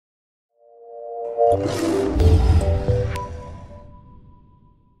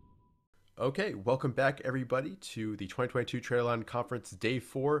Okay, welcome back everybody to the 2022 Traderlion Conference Day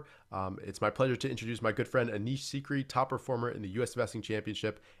 4. It's my pleasure to introduce my good friend Anish Sikri, top performer in the US Investing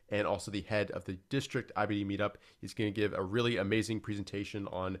Championship and also the head of the District IBD Meetup. He's going to give a really amazing presentation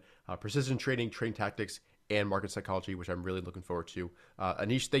on precision trading, trading tactics, and market psychology, which I'm really looking forward to.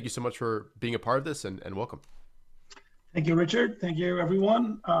 Anish, thank you so much for being a part of this and welcome. Thank you, Richard. Thank you,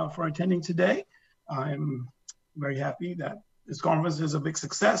 everyone, for attending today. I'm very happy that this conference is a big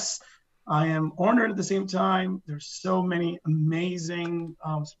success. I am honored at the same time. There's so many amazing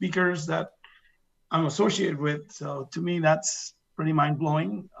speakers that I'm associated with. So to me, that's pretty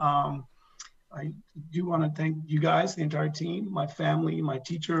mind-blowing. I do want to thank you guys, the entire team, my family, my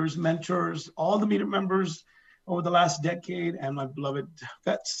teachers, mentors, all the meetup members over the last decade, and my beloved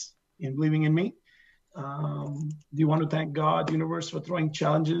vets in believing in me. Do want to thank God, the universe, for throwing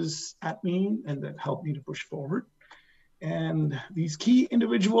challenges at me and that helped me to push forward. And these key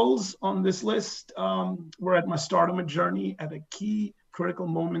individuals on this list were at my start of my journey at a key critical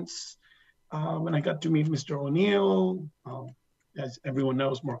moments when I got to meet Mr. O'Neill, as everyone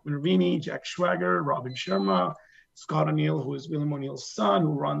knows, Mark Minervini, Jack Schwager, Robin Sharma, Scott O'Neill, who is William O'Neill's son,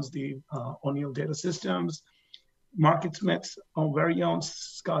 who runs the O'Neill Data Systems, Market Smith's very own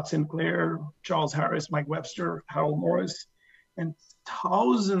Scott Sinclair, Charles Harris, Mike Webster, Harold Morris, and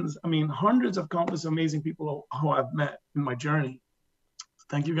thousands, hundreds of countless amazing people who I've met in my journey.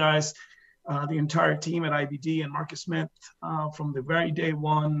 Thank you guys, the entire team at IBD and Marcus Smith, from the very day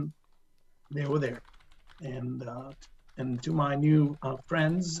one, they were there. And to my new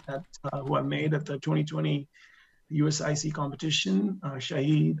friends who I made at the 2020 USIC competition,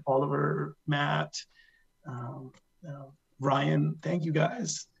 Shahid, Oliver, Matt, Ryan, thank you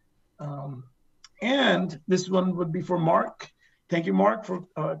guys. And this one would be for Mark. Thank you, Mark, for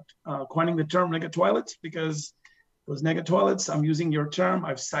coining the term nega toilets, because those nega toilets, I'm using your term.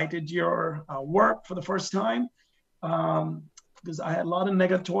 I've cited your work for the first time because I had a lot of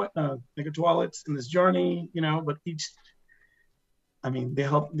nega toilets in this journey, but they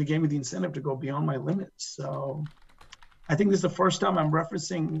gave me the incentive to go beyond my limits. So I think this is the first time I'm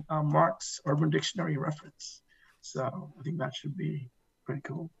referencing Mark's Urban Dictionary reference. So I think that should be pretty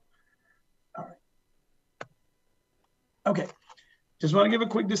cool. All right. Okay. Just want to give a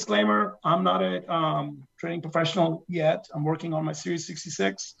quick disclaimer. I'm not a trading professional yet. I'm working on my Series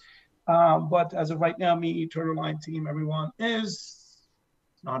 66. But as of right now, me, Traderlion team, everyone is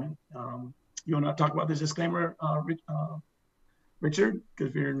not in. You want to talk about this disclaimer, Richard?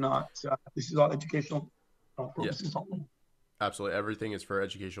 Because we're not, this is all educational purposes only. Absolutely. Everything is for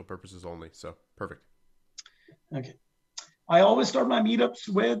educational purposes only. So perfect. Okay. I always start my meetups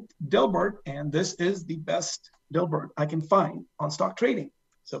with Dilbert, and this is the best Dilbert I can find on stock trading.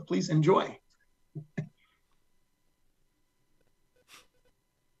 So please enjoy.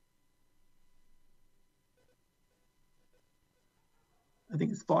 I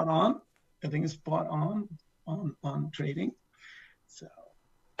think it's spot on. I think it's spot on trading. So,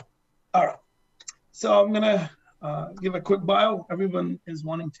 all right. So I'm gonna give a quick bio. Everyone is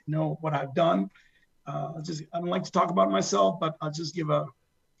wanting to know what I've done. I don't like to talk about myself, but I'll just give a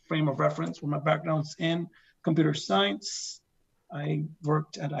frame of reference where my background's in computer science. I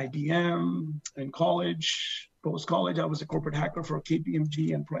worked at IBM in college. Post-college, I was a corporate hacker for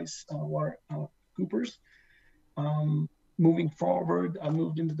KPMG and Price Coopers. Moving forward, I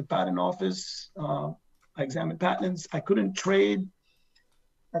moved into the patent office. I examined patents. I couldn't trade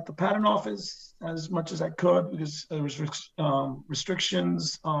at the patent office as much as I could because there was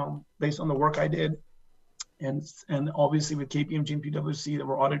restrictions based on the work I did. And obviously with KPMG and PwC, there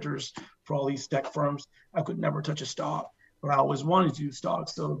were auditors for all these tech firms. I could never touch a stock, but I always wanted to do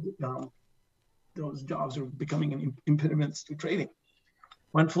stocks. So those jobs are becoming impediments to trading.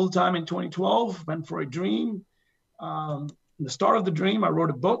 Went full-time in 2012, went for a dream. In the start of the dream, I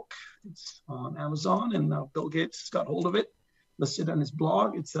wrote a book. It's on Amazon, and Bill Gates got hold of it, listed on his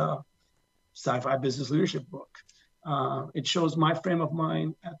blog. It's a sci-fi business leadership book. It shows my frame of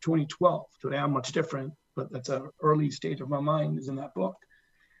mind at 2012. Today, I'm much different, but that's an early stage of my mind is in that book.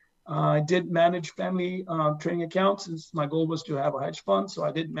 I did manage family trading accounts since my goal was to have a hedge fund. So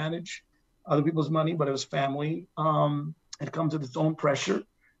I did manage other people's money, but it was family. It comes with its own pressure.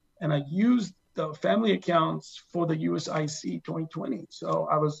 And I used the family accounts for the USIC 2020. So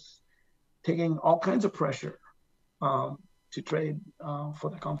I was taking all kinds of pressure to trade for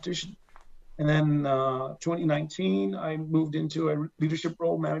the competition. And then 2019, I moved into a leadership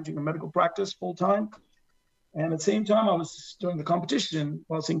role, managing a medical practice full time. And at the same time, I was doing the competition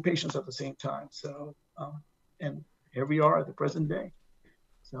while seeing patients at the same time. So, and here we are at the present day.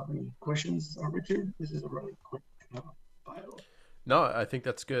 So any questions, Richard? This is a really quick bio. No, I think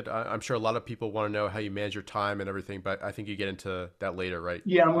that's good. I'm sure a lot of people want to know how you manage your time and everything, but I think you get into that later, right?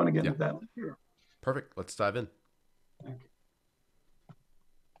 Yeah, I'm going to get Yeah. into that later. Perfect. Let's dive in.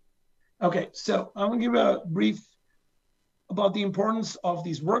 Okay, so I'm going to give a brief about the importance of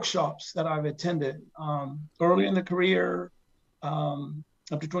these workshops that I've attended. Early in the career,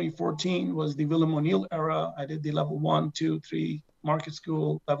 up to 2014 was the Willem O'Neill era. I did the level 1, 2, 3 market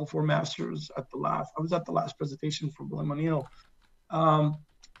school, level 4 masters I was at the last presentation for Willem O'Neill.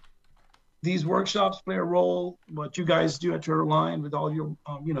 These workshops play a role. What you guys do at Traderlion with all your,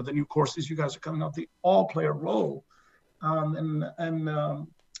 the new courses you guys are coming out, they all play a role.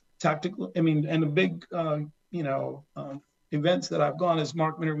 Tactical, and a big, events that I've gone is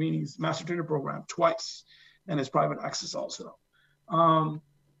Mark Minervini's Master Trader program twice, and his private access also. All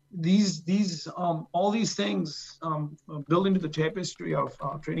these things build into the tapestry of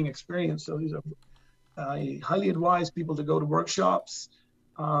trading experience. So I highly advise people to go to workshops.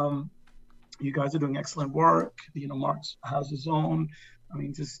 You guys are doing excellent work. Mark has his own.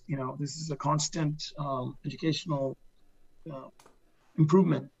 This is a constant educational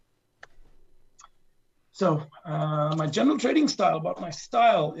improvement. So my general trading style, about my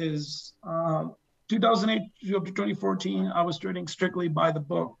style is 2008 up to 2014, I was trading strictly by the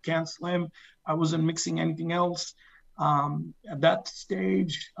book, can't slim. I wasn't mixing anything else. At that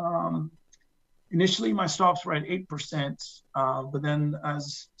stage, initially my stops were at 8%, but then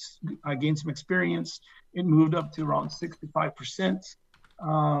as I gained some experience, it moved up to around 65%.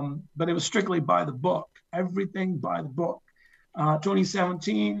 But it was strictly by the book, everything by the book.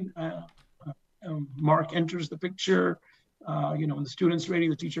 2017, Mark enters the picture. When the student's ready,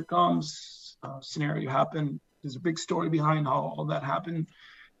 the teacher comes, scenario happened. There's a big story behind how all that happened.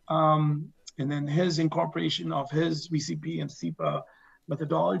 And then his incorporation of his VCP and CIPA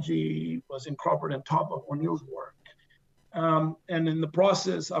methodology was incorporated on top of O'Neill's work. And in the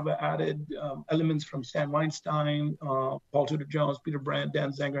process, I've added elements from Stan Weinstein, Paul Tudor Jones, Peter Brandt,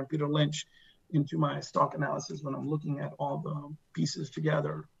 Dan Zenger, and Peter Lynch into my stock analysis when I'm looking at all the pieces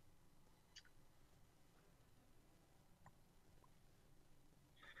together.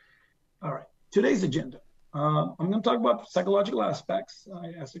 All right, today's agenda. I'm going to talk about psychological aspects.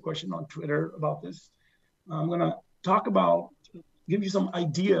 I asked a question on Twitter about this. I'm going to talk about, give you some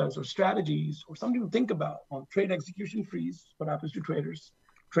ideas or strategies or something to think about on trade execution freeze, what happens to traders,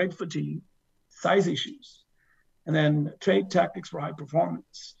 trade fatigue, size issues, and then trade tactics for high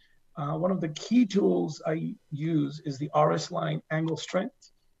performance. One of the key tools I use is the RS line angle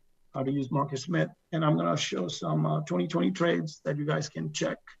strength, how to use Marcus Smith. And I'm going to show some 2020 trades that you guys can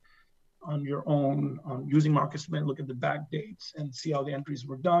check on your own using Marcus Smith, look at the back dates and see how the entries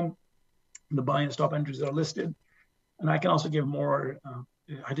were done, the buy and stop entries that are listed. And I can also give more,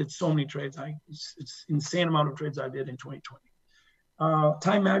 I did so many trades. It's insane amount of trades I did in 2020.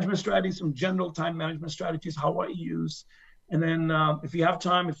 Time management strategies, some general time management strategies, how I use. And then if you have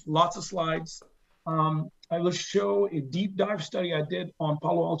time, if lots of slides, I will show a deep dive study I did on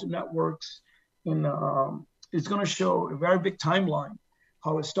Palo Alto Networks. It's gonna show a very big timeline,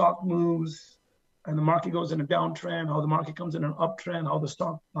 how a stock moves and the market goes in a downtrend, how the market comes in an uptrend, how the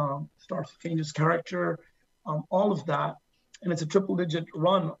stock starts to change its character, all of that. And it's a triple digit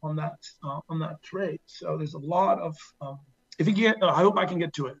run on that trade. So there's a lot of, if you get, I hope I can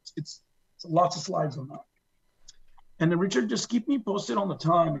get to it. It's lots of slides on that. And then Richard, just keep me posted on the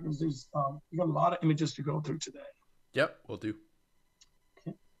time because there's, you got a lot of images to go through today. Yep, we'll do.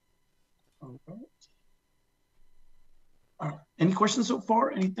 Okay. All right. All right. Any questions so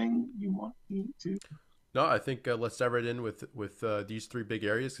far? Anything you want me to? No, I think let's dive right in with these three big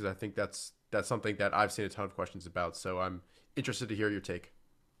areas because I think that's something that I've seen a ton of questions about. So I'm interested to hear your take.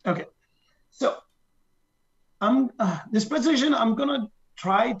 Okay, so this presentation I'm gonna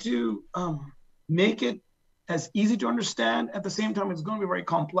try to make it as easy to understand. At the same time, it's going to be very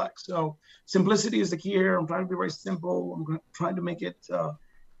complex. So simplicity is the key here. I'm trying to be very simple. I'm trying to make it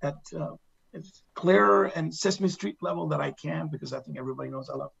at as clear and Sesame Street level that I can, because I think everybody knows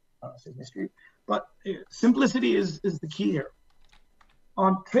I love Sesame Street. But simplicity is the key here.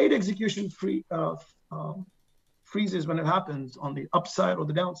 On trade execution freezes when it happens on the upside or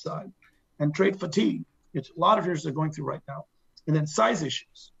the downside, and trade fatigue, which a lot of traders are going through right now, and then size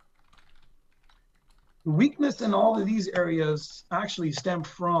issues. The weakness in all of these areas actually stem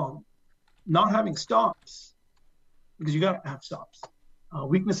from not having stops, because you got to have stops.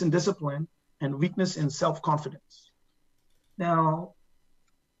 Weakness in discipline and weakness in self-confidence. Now,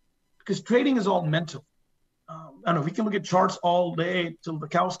 because trading is all mental. I know we can look at charts all day till the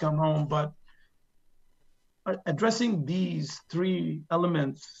cows come home, but addressing these three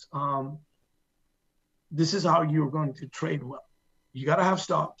elements, this is how you're going to trade well. You got to have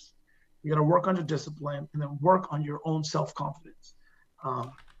stops. You got to work on your discipline, and then work on your own self-confidence.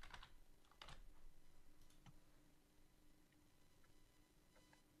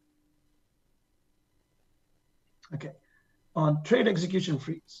 Okay, on trade execution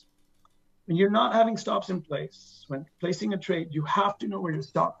freeze. When you're not having stops in place, when placing a trade, you have to know where your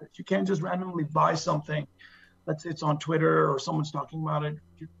stop is. You can't just randomly buy something. Let's say it's on Twitter or someone's talking about it.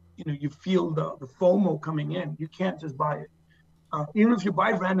 You feel the FOMO coming in. You can't just buy it. Even if you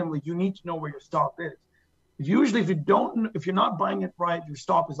buy randomly, you need to know where your stop is. Usually, if you're not buying it right, your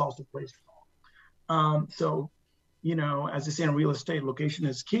stop is also placed wrong. So, as they say in real estate, location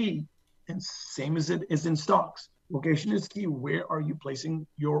is key, and same as it is in stocks. Location is key. Where are you placing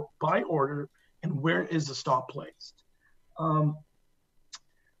your buy order, and where is the stop placed? And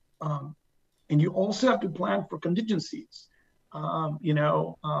you also have to plan for contingencies.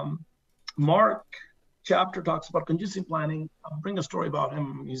 Mark chapter talks about contingency planning. I'll bring a story about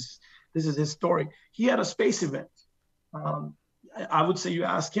him. This is his story. He had a space event. I would say you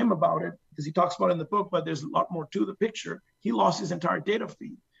ask him about it because he talks about it in the book, but there's a lot more to the picture. He lost his entire data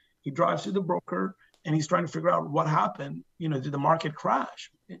feed. He drives to the broker and he's trying to figure out what happened. Did the market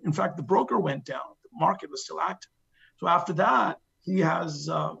crash? In fact, the broker went down. The market was still active. So after that, he has,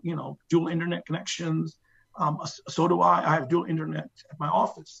 dual internet connections. So do I. I have dual internet at my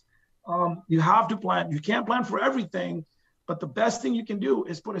office. You have to plan. You can't plan for everything, but the best thing you can do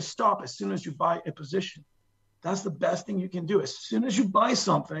is put a stop as soon as you buy a position. That's the best thing you can do. As soon as you buy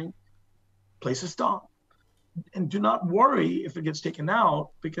something, place a stop. And do not worry if it gets taken out,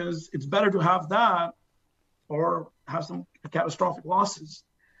 because it's better to have that or have some catastrophic losses.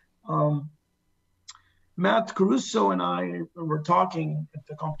 Matt Caruso and I were talking at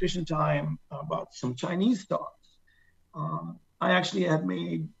the competition time about some Chinese stocks. I actually had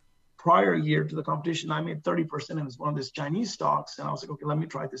made, prior year to the competition, I made 30% in one of these Chinese stocks. And I was like, okay, let me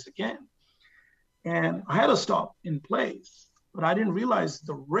try this again. And I had a stop in place, but I didn't realize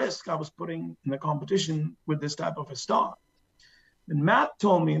the risk I was putting in the competition with this type of a stock. And Matt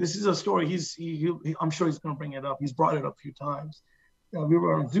told me, this is a story, I'm sure he's going to bring it up. He's brought it up a few times. We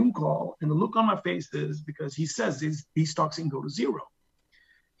were on a Zoom call, and the look on my face is because he says these stocks can go to zero.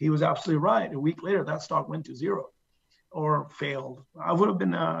 He was absolutely right. A week later, that stock went to zero or failed. It would have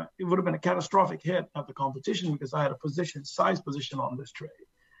been a catastrophic hit at the competition because I had a size position on this trade.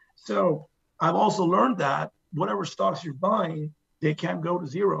 So I've also learned that whatever stocks you're buying, they can go to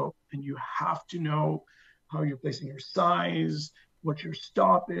zero, and you have to know how you're placing your size, what your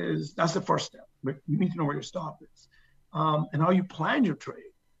stop is. That's the first step. You need to know where your stop is, and how you plan your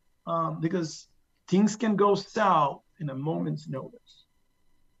trade, because things can go south in a moment's notice.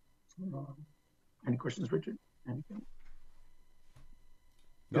 Any questions, Richard? Anything?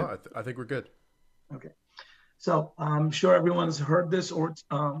 No, I think we're good. Okay. So I'm sure everyone's heard this or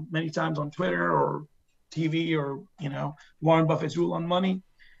many times on Twitter or TV or, Warren Buffett's rule on money.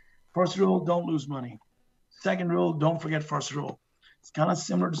 First rule, don't lose money. Second rule, don't forget first rule. It's kind of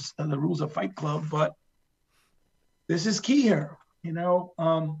similar to the rules of Fight Club, but this is key here.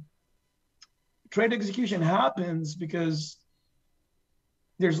 Trade execution happens because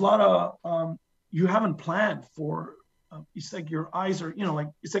there's a lot of, you haven't planned for, it's like your eyes are,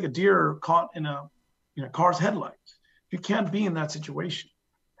 it's like a deer caught in a car's headlights. You can't be in that situation.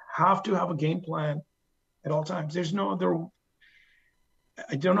 You have to have a game plan at all times. There's no other,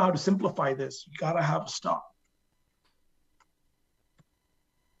 I don't know how to simplify this. You got to have a stop.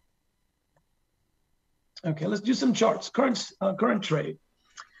 Okay, let's do some charts. Current trade.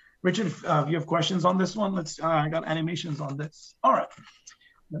 Richard, if you have questions on this one, I got animations on this. All right,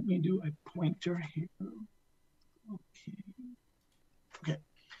 let me do a pointer here. Okay.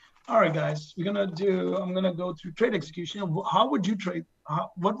 All right, guys, I'm gonna go through trade execution. How would you trade?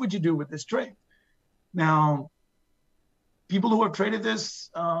 What would you do with this trade? Now, people who have traded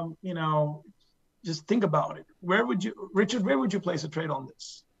this, just think about it. Richard, where would you place a trade on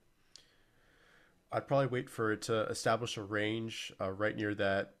this? I'd probably wait for it to establish a range right near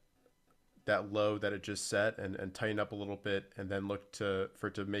that low that it just set and tighten up a little bit, and then look for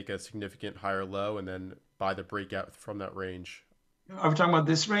it to make a significant higher low, and then buy the breakout from that range. Are we talking about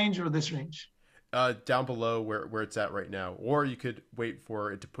this range or this range? Down below where it's at right now. Or you could wait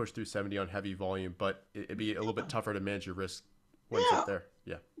for it to push through 70 on heavy volume, but it'd be a little bit tougher to manage your risk once it's there.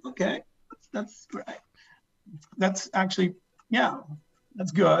 Yeah. Okay. That's right. That's actually,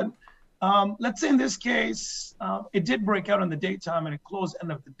 that's good. Let's say in this case, it did break out in the daytime and it closed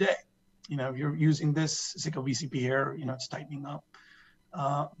end of the day. If you're using this, it's like a VCP here, it's tightening up.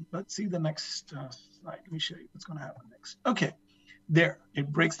 Let's see the next slide. Let me show you what's going to happen next. Okay, there.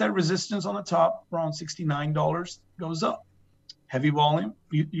 It breaks that resistance on the top around $69, goes up. Heavy volume.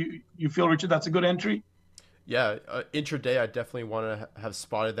 You feel, Richard, that's a good entry? Yeah, intraday, I definitely want to have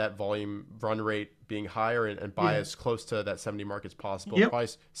spotted that volume run rate being higher and buy Yeah. as close to that 70 mark as possible. Yep. Probably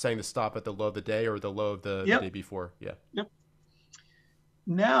setting the stop at the low of the day or the low of the Yep. day before. Yeah. Yep.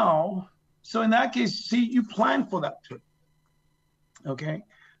 Now, so in that case, see, you plan for that trade. Okay.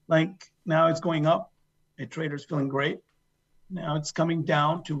 Like now it's going up. A trader's feeling great. Now it's coming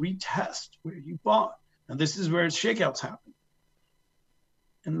down to retest where you bought. And this is where shakeouts happen.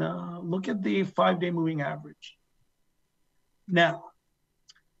 And look at the 5-day moving average. Now,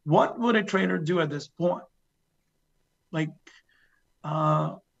 what would a trader do at this point? Like,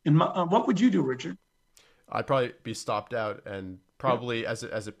 what would you do, Richard? I'd probably be stopped out and probably as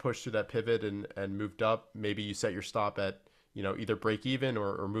it pushed through that pivot and moved up, maybe you set your stop at, either break even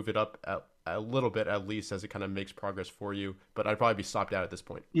or move it up a little bit at least as it kind of makes progress for you. But I'd probably be stopped out at this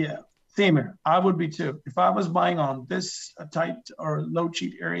point. Yeah, same here. I would be too. If I was buying on this tight or low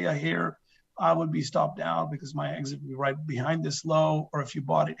cheat area here, I would be stopped out because my exit would be right behind this low. Or if you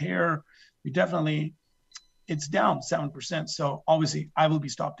bought it here, it's down 7%. So obviously I will be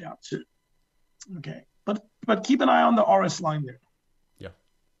stopped out too. Okay, but keep an eye on the RS line there. Yeah.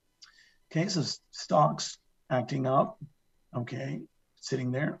 Okay, so stocks acting up. Okay,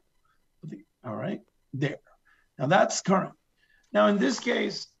 sitting there. All right, there. Now that's current. Now in this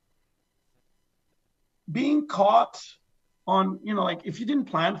case, being caught on, like if you didn't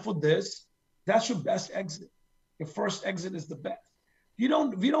plan for this, that's your best exit. Your first exit is the best.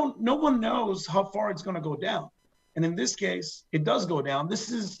 No one knows how far it's going to go down. And in this case, it does go down.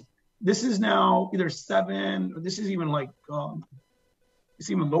 This is now either 7, or this is even like, it's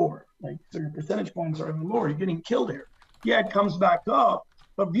even lower. Like, so your percentage points are even lower. You're getting killed here. Yeah, it comes back up,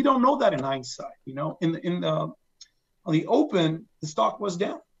 but we don't know that in hindsight. On the open, the stock was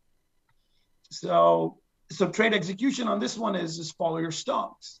down. So trade execution on this one is just follow your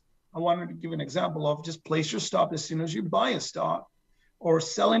stops. I wanted to give an example of just place your stop as soon as you buy a stock or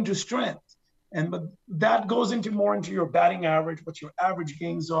sell into strength. But that goes more into your batting average, what your average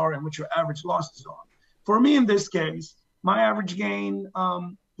gains are and what your average losses are. For me, in this case, my average gain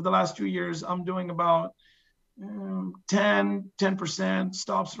for the last 2 years, I'm doing about 10%,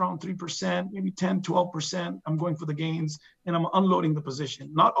 stops around 3%, maybe 10, 12%. I'm going for the gains and I'm unloading the position.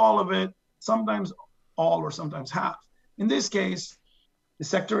 Not all of it, sometimes all or sometimes half. In this case, the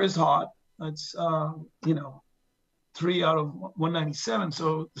sector is hot. It's, 3 out of 197.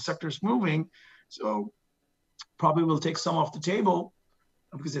 So the sector is moving. So probably will take some off the table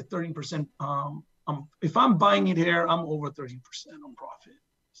because at 13%, if I'm buying it here, I'm over 30% on profit.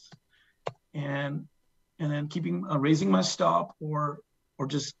 And then keeping raising my stop or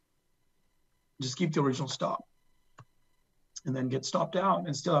just keep the original stop and then get stopped out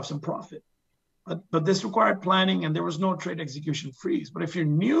and still have some profit. But this required planning and there was no trade execution freeze. But if you're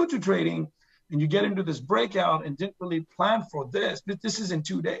new to trading and you get into this breakout and didn't really plan for this is in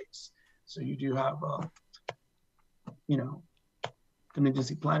 2 days. So you do have,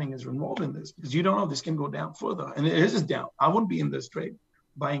 contingency planning is involved in this because you don't know this can go down further. And it is down. I wouldn't be in this trade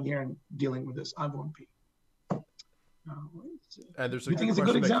buying here and dealing with this. I won't be. And there's a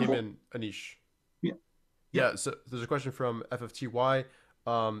question that came in, Anish. Yeah. So there's a question from FFTY.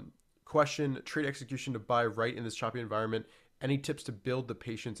 Question: trade execution to buy right in this choppy environment. Any tips to build the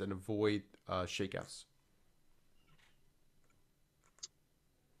patience and avoid shakeouts?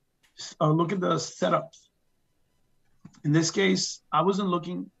 Look at the setups. In this case, I was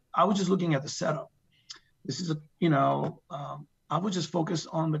just looking at the setup. This is I would just focus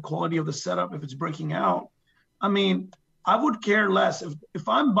on the quality of the setup. If it's breaking out, I would care less. If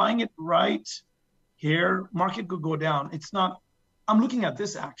I'm buying it right here, market could go down. It's not, I'm looking at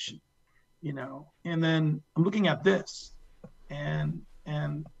this action, and then I'm looking at this and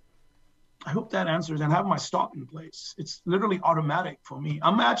I hope that answers and have my stop in place. It's literally automatic for me.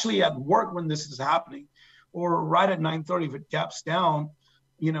 I'm actually at work when this is happening or right at 9:30, if it gaps down,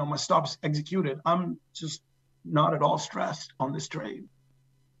 my stop's executed. I'm just not at all stressed on this trade.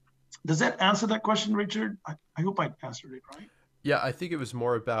 Does that answer that question, Richard? I hope I answered it right. Yeah, I think it was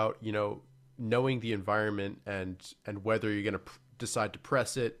more about, knowing the environment and whether you're going to decide to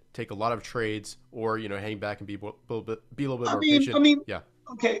press it, take a lot of trades, or, hang back and be a little bit more patient. Yeah.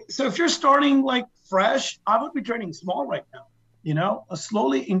 Okay, so if you're starting like fresh, I would be trading small right now.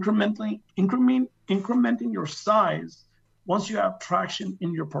 Slowly incrementing your size once you have traction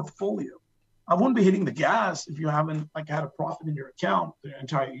in your portfolio. I wouldn't be hitting the gas if you haven't had a profit in your account the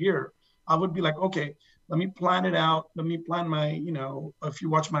entire year. I would be like, okay, let me plan it out. Let me plan my, if you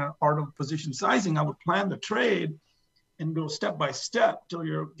watch my art of position sizing, I would plan the trade and go step by step till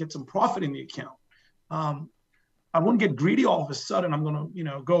you get some profit in the account. I wouldn't get greedy all of a sudden. I'm going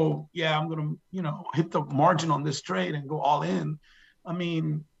to, go, yeah, I'm going to, hit the margin on this trade and go all in. I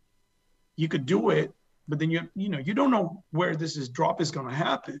mean, you could do it, but then you don't know where this drop is going to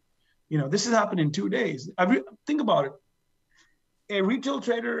happen. This has happened in 2 days. Think about it. A retail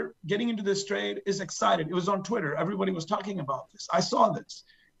trader getting into this trade is excited. It was on Twitter. Everybody was talking about this. I saw this,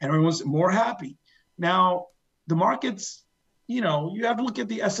 and everyone's more happy. Now, the markets, you have to look at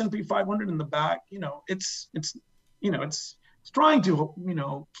the S&P 500 in the back. It's trying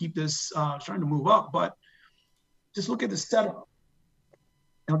to, keep this, trying to move up, but just look at the setup.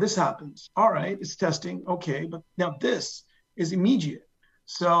 Now this happens. All right, it's testing. Okay, but now this is immediate.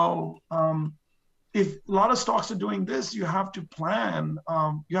 So if a lot of stocks are doing this, you have to plan.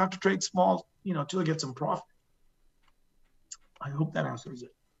 You have to trade small, till you get some profit. I hope that answers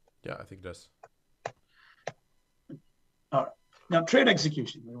it. Yeah, I think it does. All right. Now trade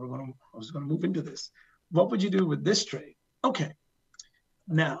execution. I was going to move into this. What would you do with this trade? Okay.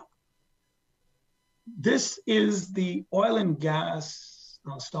 Now, this is the oil and gas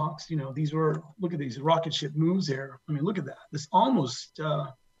stocks. Look at these rocket ship moves here. I mean, look at that. This almost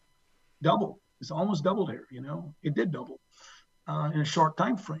doubled. It's almost doubled here. It did double in a short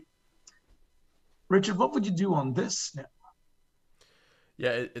time frame. Richard, what would you do on this now?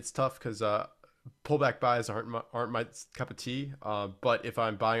 Yeah, it's tough because pullback buys aren't my cup of tea. But if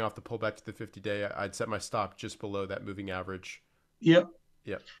I'm buying off the pullback to the 50-day, I'd set my stop just below that moving average. Yep.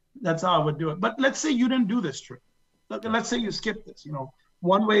 Yep. That's how I would do it. But let's say you didn't do this trade. Let's say you skip this.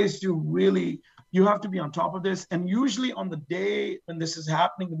 One way is to really, you have to be on top of this. And usually on the day when this is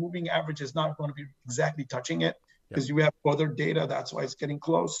happening, the moving average is not going to be exactly touching it because you have other data. That's why it's getting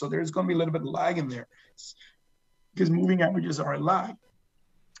close. So there's going to be a little bit of lag in there because moving averages are a lag.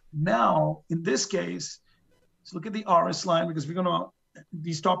 Now, in this case, let's look at the RS line because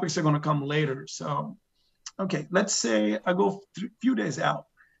these topics are going to come later. So, okay, let's say I go a few days out.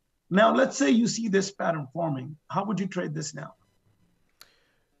 Now, let's say you see this pattern forming. How would you trade this now?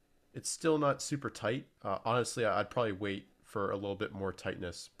 It's still not super tight. Honestly, I'd probably wait for a little bit more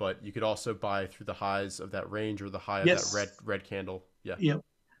tightness, but you could also buy through the highs of that range or the high of that red candle. Yeah. Yep.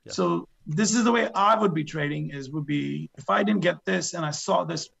 Yeah. So this is the way I would be trading would be if I didn't get this and I saw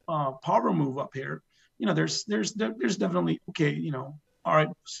this power move up here, there's definitely, okay, all right,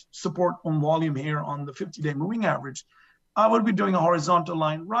 support on volume here on the 50-day moving average. I would be doing a horizontal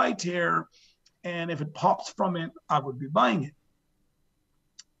line right here. And if it pops from it, I would be buying it.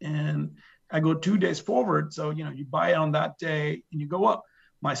 And I go 2 days forward. So, you buy it on that day and you go up.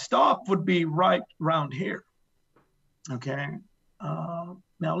 My stop would be right around here. Okay.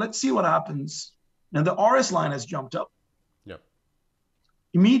 Now let's see what happens. Now the RS line has jumped up. Yep.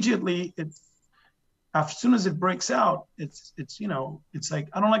 Immediately, as soon as it breaks out, it's like,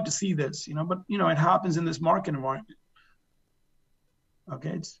 I don't like to see this, but it happens in this market environment. Okay,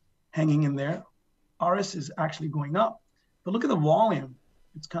 it's hanging in there. RS is actually going up, but look at the volume.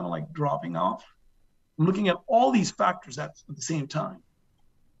 It's kind of like dropping off. I'm looking at all these factors at the same time.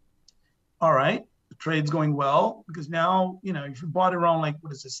 All right, the trade's going well because now, if you bought it around like,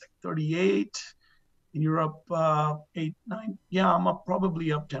 what is this, like 38, and you're up 8, 9. Yeah, I'm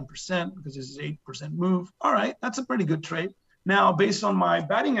probably up 10% because this is 8% move. All right, that's a pretty good trade. Now, based on my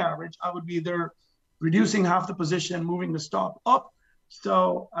batting average, I would be either reducing half the position, moving the stop up.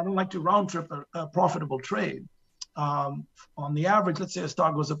 So I don't like to round trip a profitable trade. On the average, let's say a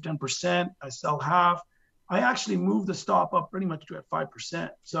stock goes up 10%, I sell half. I actually move the stop up pretty much to at 5%.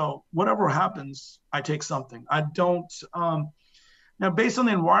 So whatever happens, I take something. I don't. Now, based on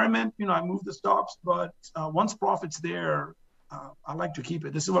the environment, I move the stops, but once profit's there, I like to keep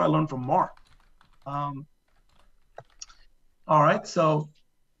it. This is what I learned from Mark. All right, so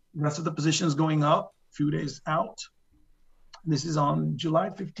the rest of the position is going up a few days out. This is on July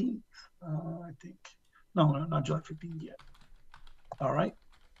 15th, I think. No, not July 15th yet. All right.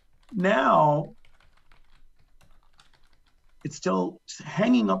 Now, it's still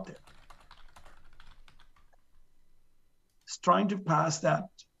hanging up there. It's trying to pass that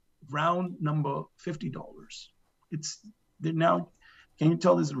round number $50. They're now, can you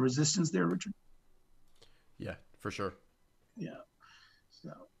tell there's a resistance there, Richard? Yeah, for sure. Yeah.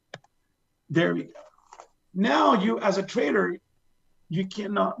 So there we go. Now you, as a trader,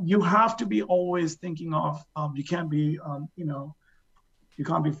 you have to be always thinking of, you can't be, you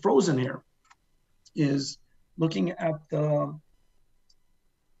can't be frozen here, is looking at the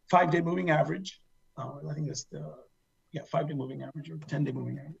 5-day moving average. I think that's the Yeah, 5-day moving average or 10-day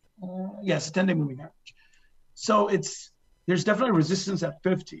moving average. Yes, 10-day moving average. So there's definitely resistance at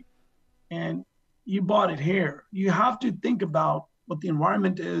 50, and you bought it here. You have to think about what the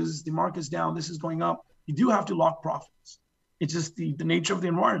environment is. The market's down. This is going up. You do have to lock profits. It's just the nature of the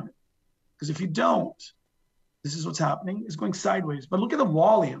environment. Because if you don't, this is what's happening. It's going sideways. But look at the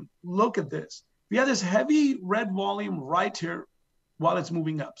volume. Look at this. We have this heavy red volume right here while it's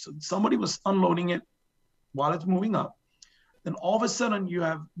moving up. So somebody was unloading it while it's moving up. Then all of a sudden you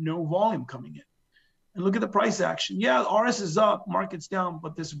have no volume coming in. And look at the price action. Yeah, RS is up, market's down,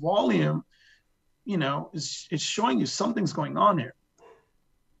 but this volume, it's showing you something's going on here.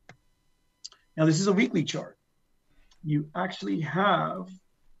 Now, this is a weekly chart. You actually have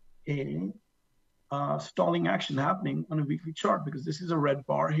a stalling action happening on a weekly chart because this is a red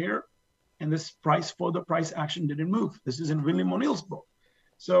bar here, and this price action didn't move. This is in William O'Neill's book.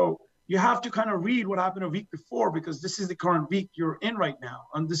 So you have to kind of read what happened a week before because this is the current week you're in right now.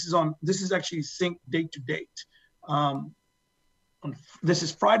 And this is actually synced date to date. This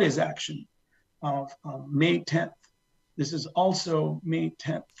is Friday's action of May 10th. This is also May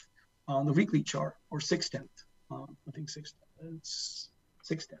 10th on the weekly chart, or 6/10th. I think 6/10th. It's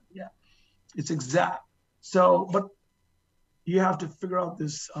 6/10th. Yeah, it's exact. So, but you have to figure out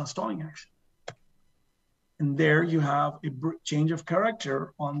this stalling action. And there you have a change of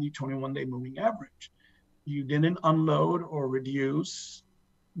character on the 21-day moving average. You didn't unload or reduce.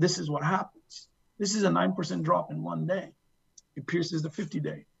 This is what happens. This is a 9% drop in one day. It pierces the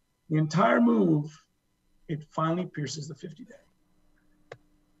 50-day. The entire move, it finally pierces the 50-day.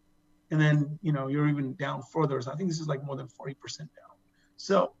 And then, you're even down further. So I think this is like more than 40% down.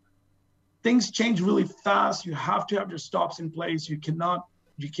 So things change really fast. You have to have your stops in place. You cannot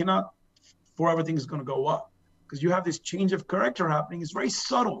for everything is going to go up because you have this change of character happening. It's very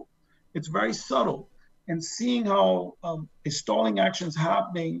subtle. It's very subtle. And seeing how a stalling action is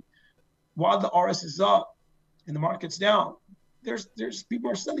happening while the RS is up and the market's down, there's people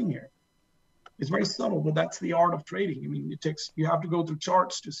are selling here. It's very subtle, but that's the art of trading. I mean, you have to go through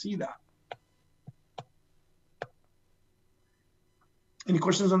charts to see that. Any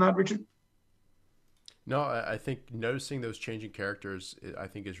questions on that, Richard? No, I think noticing those changing characters, I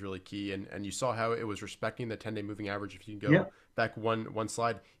think, is really key. And you saw how it was respecting the 10-day moving average. If you can go back one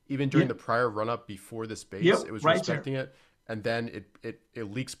slide, even during the prior run up before this base, it was right respecting it. And then it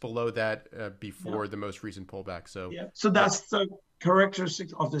leaks below that before the most recent pullback. So that's the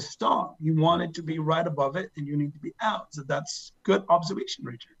characteristics of the stock. You want it to be right above it, and you need to be out. So that's good observation,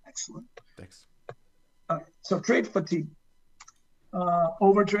 Richard. Excellent. Thanks. So trade fatigue.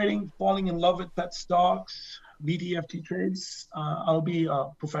 Over trading, falling in love with pet stocks, BTFT trades. I'll be a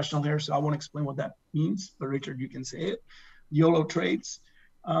professional here, so I won't explain what that means, but Richard, you can say it. YOLO trades,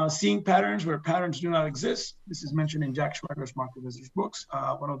 seeing patterns where patterns do not exist. This is mentioned in Jack Schwager's Market Wizards books.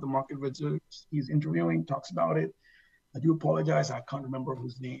 One of the market wizards he's interviewing talks about it. I do apologize, I can't remember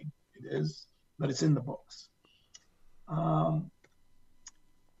whose name it is, but it's in the books.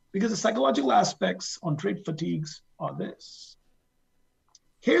 Because the psychological aspects on trade fatigues are this.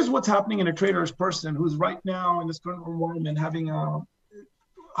 Here's what's happening in a trader's person who's right now in this current environment having a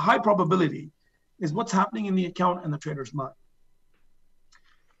high probability is what's happening in the account and the trader's mind.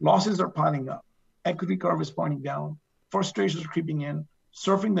 Losses are piling up. Equity curve is pointing down. Frustrations are creeping in.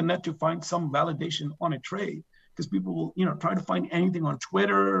 Surfing the net to find some validation on a trade because people will, try to find anything on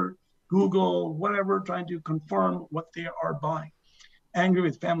Twitter, Google, whatever, trying to confirm what they are buying. Angry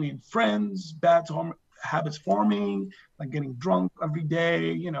with family and friends, bad habits forming, like getting drunk every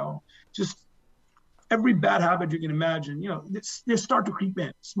day, just every bad habit you can imagine, they start to creep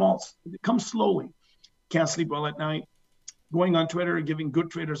in, small, it comes slowly. Can't sleep well at night, going on Twitter, giving good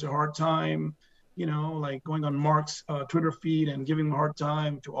traders a hard time, like going on Mark's Twitter feed and giving him a hard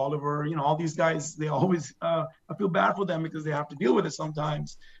time to Oliver, all these guys, they always, I feel bad for them because they have to deal with it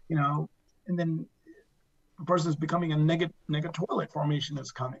sometimes, and then the person is becoming a negative toilet formation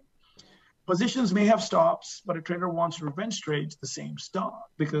is coming. Positions may have stops, but a trader wants to revenge trade the same stock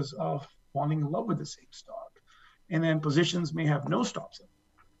because of falling in love with the same stock. And then positions may have no stops.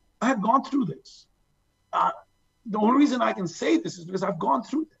 I have gone through this. The only reason I can say this is because I've gone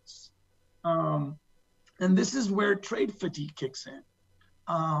through this. And this is where trade fatigue kicks in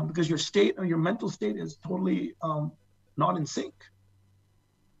because your state or your mental state is totally not in sync.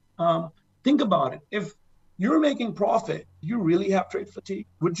 Think about it. If you're making profit, you really have trade fatigue.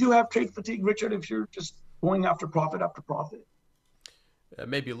 Would you have trade fatigue, Richard, if you're just going after profit after profit?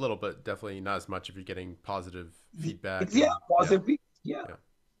 Maybe a little, but definitely not as much if you're getting positive feedback. Positive feedback. Yeah.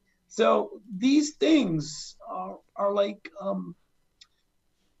 So these things are like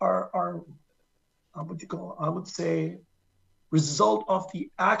are what do you call, I would say, result of the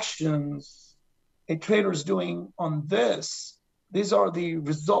actions a trader is doing on this. These are the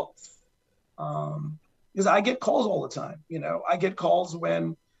results. Because I get calls all the time. I get calls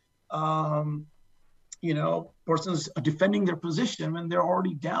when, persons are defending their position when they're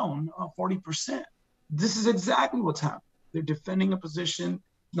already down 40%. This is exactly what's happening. They're defending a position,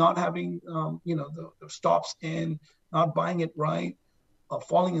 not having, the stops in, not buying it right,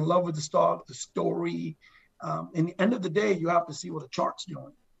 falling in love with the stock, the story. In the end of the day, you have to see what the chart's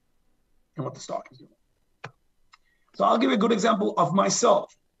doing and what the stock is doing. So I'll give you a good example of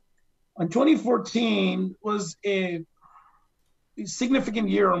myself. In 2014 was a significant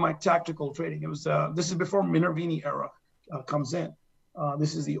year on my tactical trading. It was this is before Minervini era comes in.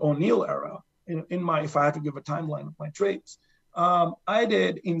 This is the O'Neill era. If I had to give a timeline of my trades, I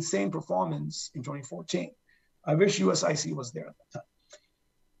did insane performance in 2014. I wish USIC was there at that time.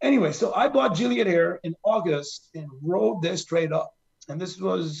 Anyway, so I bought Gilead Air in August and rode this trade up. And this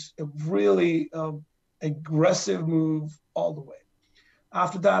was a really aggressive move all the way.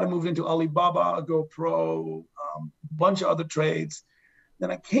 After that, I moved into Alibaba, GoPro, a bunch of other trades.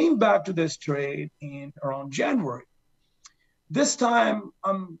 Then I came back to this trade in around January. This time,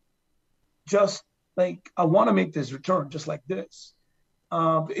 I'm just like, I want to make this return just like this.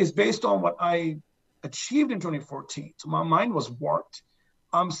 It's based on what I achieved in 2014. So my mind was warped.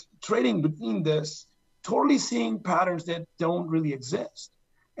 I'm trading between this, totally seeing patterns that don't really exist.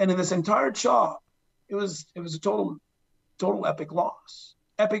 And in this entire chop, it was a total epic loss.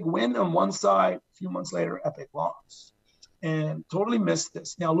 Epic win on one side, a few months later, epic loss. And totally missed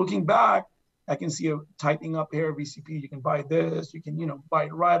this. Now, looking back, I can see a tightening up here, VCP, you can buy this, you can, buy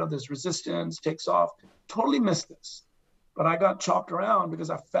it right, or this resistance takes off. Totally missed this. But I got chopped around because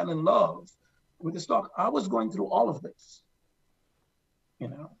I fell in love with the stock. I was going through all of this,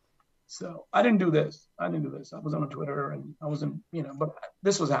 So I didn't do this. I was on Twitter and I wasn't, but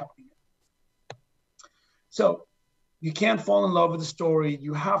this was happening. So you can't fall in love with the story.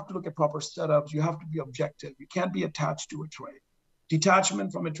 You have to look at proper setups. You have to be objective. You can't be attached to a trade.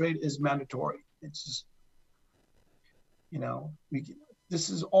 Detachment from a trade is mandatory. It's just, this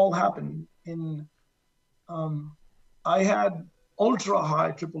has all happened in, I had ultra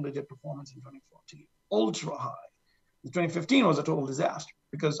high triple digit performance in 2014, ultra high. 2015 was a total disaster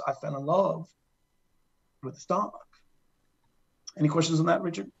because I fell in love with the stock. Any questions on that,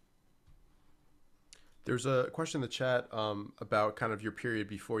 Richard? There's a question in the chat about kind of your period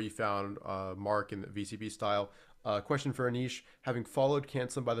before you found Mark in the VCP style. Question for Anish: having followed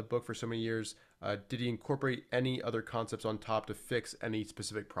Canceling by the book for so many years, did he incorporate any other concepts on top to fix any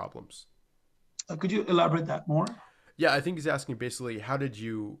specific problems? Could you elaborate that more? Yeah, I think he's asking basically, how did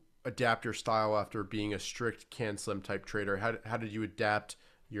you adapt your style after being a strict Can-Slim type trader? How did you adapt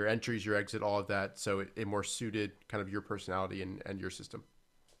your entries, your exit, all of that, so it more suited kind of your personality and your system?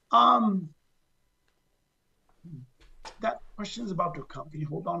 That question is about to come. Can you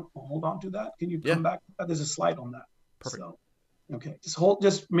hold on to that? Can you come back? There's a slide on that. Perfect. So, okay,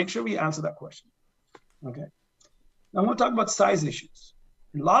 just make sure we answer that question. Okay. Now I want to talk about size issues.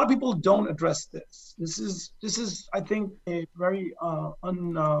 A lot of people don't address this. This is I think a very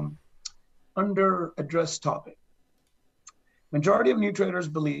under addressed topic. Majority of new traders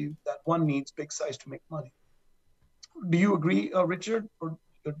believe that one needs big size to make money. Do you agree, Richard, or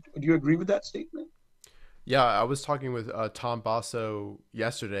do you agree with that statement? Yeah, I was talking with Tom Basso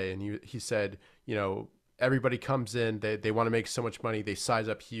yesterday, and he said, everybody comes in, they want to make so much money, they size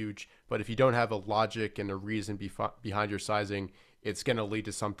up huge, but if you don't have a logic and a reason behind your sizing, it's going to lead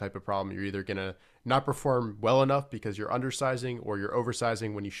to some type of problem. You're either going to not perform well enough because you're undersizing, or you're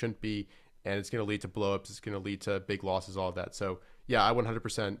oversizing when you shouldn't be, and it's going to lead to blowups. It's going to lead to big losses, all of that. So yeah, I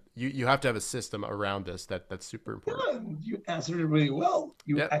 100%. You have to have a system around this. That's super important. Yeah, you answered it really well.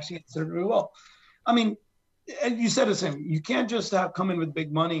 Actually answered it really well. I mean, and you said the same. You can't just come in with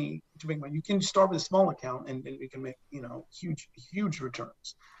big money to make money. You can start with a small account and you can make huge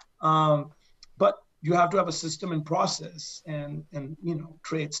returns. But you have to have a system and process and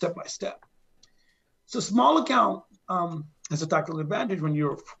trade step by step. So small account has a tactical advantage when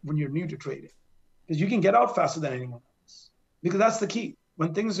you're new to trading, because you can get out faster than anyone else. Because that's the key.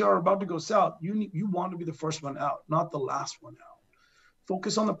 When things are about to go south, you want to be the first one out, not the last one out.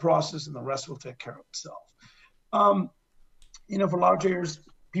 Focus on the process, and the rest will take care of itself. For a lot of traders,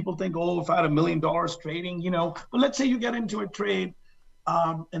 people think, if I had $1 million trading, but let's say you get into a trade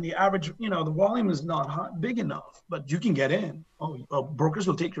and the average, the volume is not big enough, but you can get in. Brokers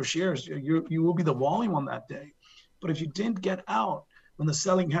will take your shares. You will be the volume on that day. But if you didn't get out when the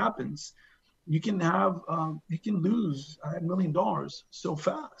selling happens, you can lose $1 million so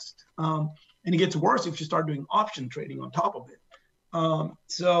fast. And it gets worse if you start doing option trading on top of it.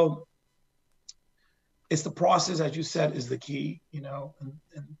 So it's the process, as you said, is the key, and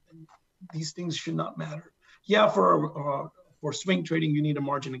these things should not matter. Yeah, for swing trading, you need a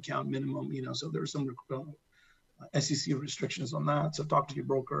margin account minimum, so there's some SEC restrictions on that. So talk to your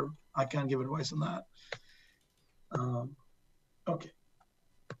broker. I can't give advice on that.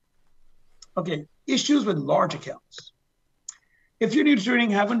 Okay. Issues with large accounts. If you're new to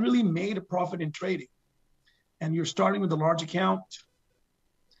trading, haven't really made a profit in trading, and you're starting with a large account,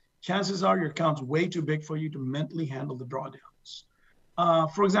 chances are your account's way too big for you to mentally handle the drawdowns.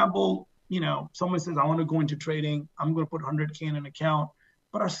 For example, someone says, I want to go into trading. I'm going to put 100K in an account,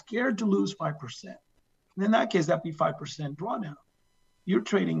 but are scared to lose 5%. And in that case, that'd be 5% drawdown. You're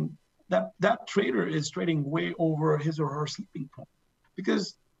trading, that trader is trading way over his or her sleeping point.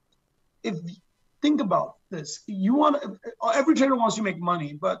 Because think about this, every trader wants to make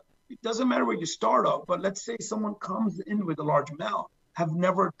money, but it doesn't matter where you start off. But let's say someone comes in with a large amount, have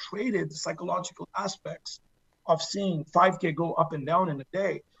never traded the psychological aspects of seeing 5K go up and down in a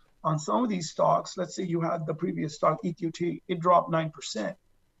day. On some of these stocks, let's say you had the previous stock, EQT, it dropped 9%.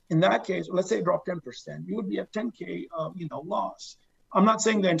 In that case, let's say it dropped 10%, you would be at 10K, loss. I'm not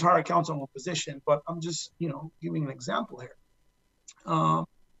saying the entire account's on one position, but I'm just, giving an example here.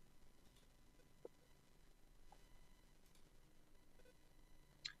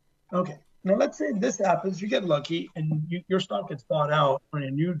 Okay, now let's say this happens, you get lucky and your stock gets bought out when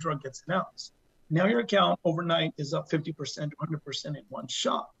a new drug gets announced. Now your account overnight is up 50% to 100% in one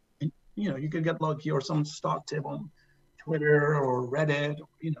shot. And, you could get lucky, or some stock tip on Twitter or Reddit, or,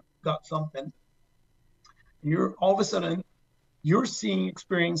 got something. You're all of a sudden, you're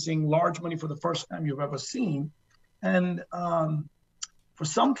experiencing large money for the first time you've ever seen. And for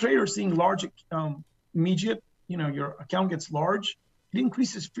some traders, seeing large immediate, your account gets large, it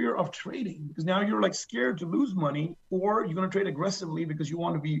increases fear of trading, because now you're like scared to lose money, or you're going to trade aggressively because you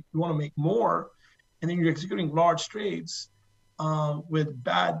want to make more, and then you're executing large trades with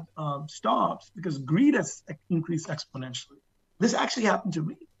bad stops because greed has increased exponentially. This actually happened to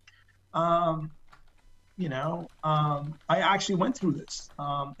me. I actually went through this,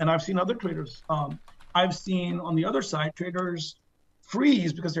 and I've seen other traders. I've seen on the other side traders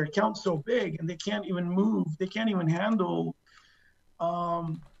freeze because their account's so big and they can't even move. They can't even handle.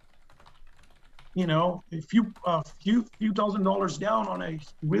 A few $1,000s down on a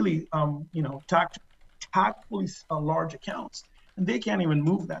really, tactfully large accounts, and they can't even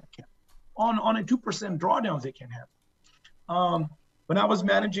move that account. On a 2% drawdowns, they can't have. When I was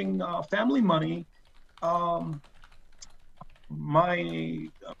managing family money, the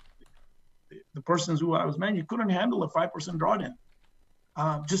persons who I was managing couldn't handle a 5% drawdown.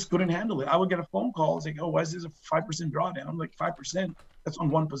 Just couldn't handle it. I would get a phone call saying, "Oh, why is this a 5% drawdown?" I'm like, 5%? That's on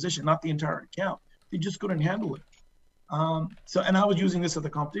one position, not the entire account. They just couldn't handle it. And I was using this at the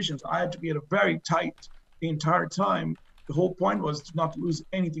competitions. I had to be at a very tight the entire time. The whole point was not to lose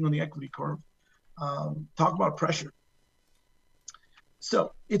anything on the equity curve. Talk about pressure.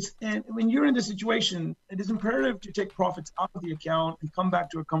 So when you're in this situation, it is imperative to take profits out of the account and come back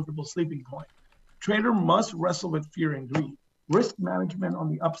to a comfortable sleeping point. Trader must wrestle with fear and greed. Risk management on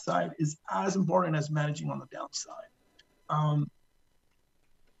the upside is as important as managing on the downside.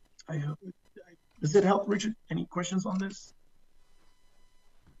 Does it help, Richard? Any questions on this?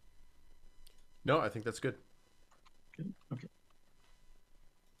 No, I think that's good. Okay.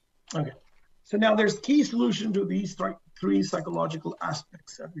 So now there's key solution to these three psychological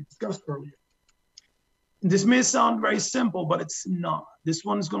aspects that we discussed earlier. This may sound very simple, but it's not. This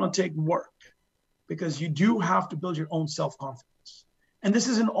one is going to take work, because you do have to build your own self-confidence. And this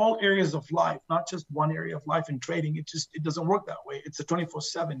is in all areas of life, not just one area of life in trading. It doesn't work that way. It's a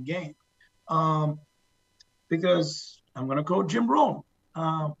 24/7 game. Because I'm going to quote Jim Rohn,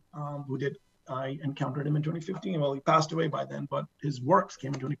 I encountered him in 2015. Well, he passed away by then, but his works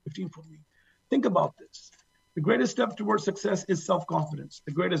came in 2015 for me. Think about this. The greatest step towards success is self-confidence.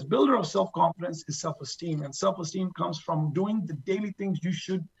 The greatest builder of self-confidence is self-esteem. And self-esteem comes from doing the daily things you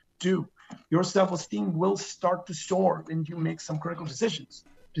should do. Your self-esteem will start to soar when you make some critical decisions.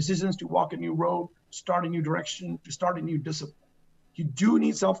 Decisions to walk a new road, start a new direction, to start a new discipline. You do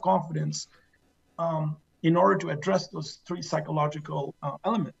need self-confidence in order to address those three psychological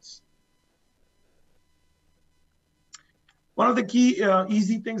elements. One of the key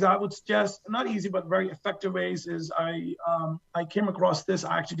easy things I would suggest, not easy, but very effective ways, is I came across this.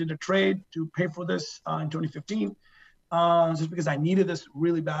 I actually did a trade to pay for this in 2015, just because I needed this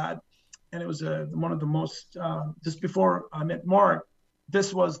really bad. And it was one of the most, just before I met Mark,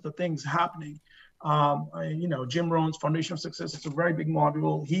 this was the things happening. Jim Rohn's Foundation of Success. It's a very big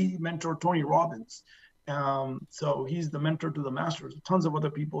module. He mentored Tony Robbins. So he's the mentor to the masters. Tons of other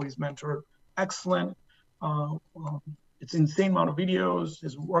people he's mentored. Excellent. It's insane amount of videos,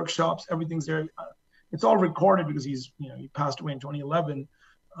 his workshops, everything's there. It's all recorded because he passed away in 2011.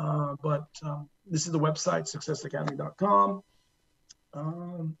 But this is the website, successacademy.com.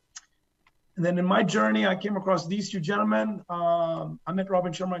 And then in my journey, I came across these two gentlemen. I met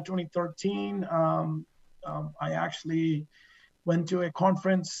Robin Sharma in 2013. I actually went to a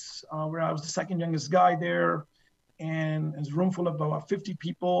conference where I was the second youngest guy there, and it was a room full of about 50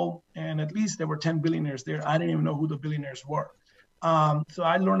 people, and at least there were 10 billionaires there. I didn't even know who the billionaires were. So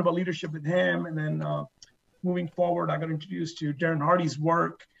I learned about leadership with him, and then moving forward, I got introduced to Darren Hardy's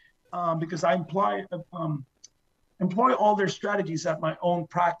work because I employ all their strategies at my own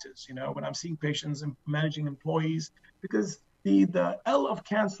practice, when I'm seeing patients and managing employees, because the L of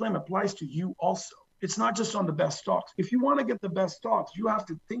Can Slim applies to you also. It's not just on the best stocks. If you want to get the best stocks, you have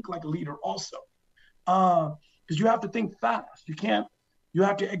to think like a leader also, because you have to think fast.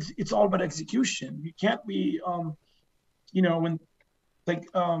 It's all about execution. You can't be, I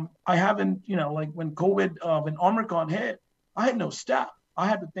haven't, when COVID, when Omicron hit, I had no staff. I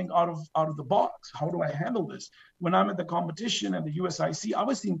had to think out of the box. How do I handle this? When I'm at the competition at the USIC, I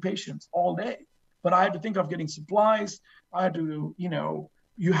was seeing patients all day, but I had to think of getting supplies. I had to,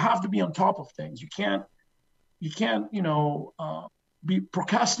 you have to be on top of things. You can't, be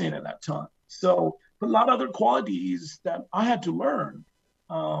procrastinating at that time. So, but a lot of other qualities that I had to learn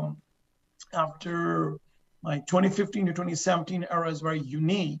after my 2015 to 2017 era is very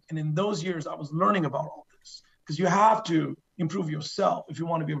unique. And in those years, I was learning about all this because you have to improve yourself if you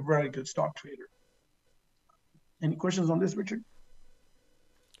want to be a very good stock trader. Any questions on this, Richard?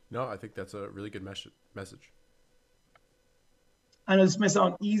 No, I think that's a really good message. I know this may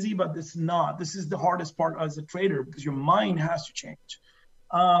sound easy, but it's not. This is the hardest part as a trader because your mind has to change.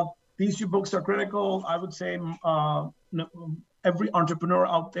 These two books are critical. I would say every entrepreneur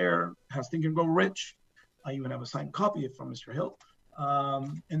out there has Think and Grow Rich. I even have a signed copy from Mr. Hill.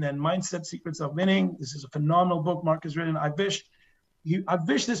 And then Mindset Secrets of Winning. This is a phenomenal book Mark has written. I wish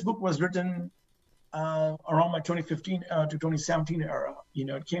this book was written around my 2015 to 2017 era.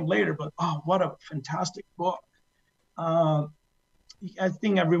 It came later, but what a fantastic book. I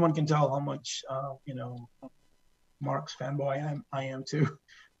think everyone can tell how much, Mark's fanboy I am too.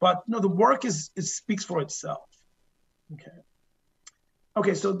 But no, the work it speaks for itself.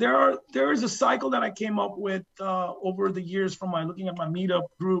 Okay, so there is a cycle that I came up with over the years from looking at my meetup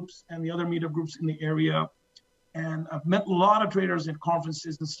groups and the other meetup groups in the area. And I've met a lot of traders in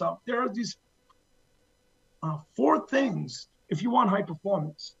conferences and stuff. There are these 4 things if you want high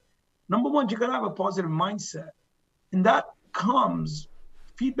performance. Number one, you gotta have a positive mindset. And that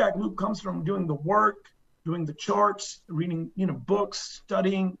feedback loop comes from doing the work, doing the charts, reading, books,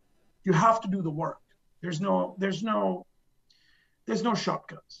 studying. You have to do the work. There's no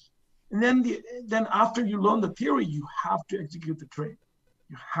shortcuts. And then after you learn the theory, you have to execute the trade.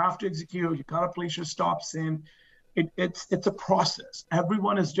 You have to execute. You gotta place your stops in. It's a process.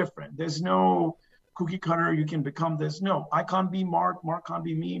 Everyone is different. There's no cookie cutter you can become. I can't be Mark can't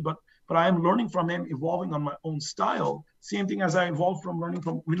be me, but I am learning from him, evolving on my own style. Same thing as I evolved from learning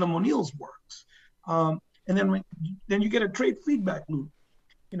from William O'Neill's works. And then you get a trade feedback loop,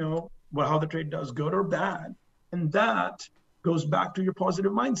 how the trade does, good or bad. And that goes back to your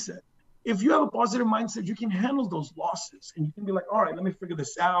positive mindset. If you have a positive mindset, you can handle those losses and you can be like, all right, let me figure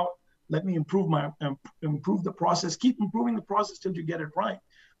this out. Let me improve the process, keep improving the process till you get it right.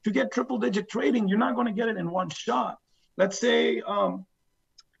 To get triple digit trading, you're not going to get it in one shot. Let's say,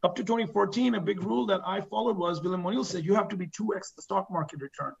 up to 2014, a big rule that I followed was William O'Neill said you have to be 2x the stock market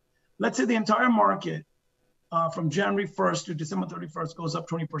return. Let's say the entire market from January 1st to December 31st goes up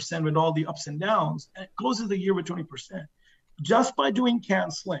 20% with all the ups and downs, and it closes the year with 20%. Just by doing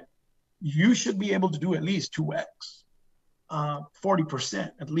Can Slim, you should be able to do at least 2x,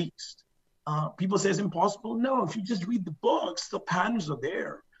 40% at least. People say it's impossible. No, if you just read the books, the patterns are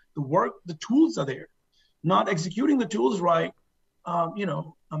there. The work, the tools are there. Not executing the tools right,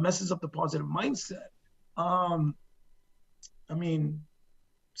 messes up the positive mindset.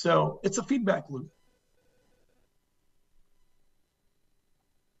 So it's a feedback loop.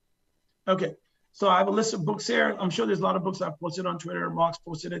 Okay, so I have a list of books here. I'm sure there's a lot of books I've posted on Twitter. Mark's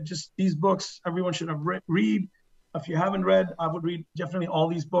posted it. Just these books, everyone should have read. If you haven't read, I would read definitely all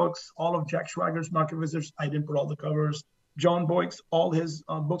these books. All of Jack Schwager's Market Wizards. I didn't put all the covers. John Boyk's, all his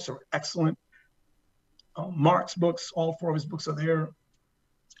books are excellent. Mark's books, all 4 of his books are there.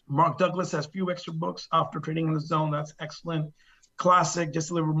 Mark Douglas has few extra books. After Trading in the Zone, that's excellent. Classic,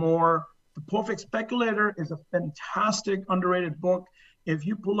 Just a Little More. The Perfect Speculator is a fantastic, underrated book. If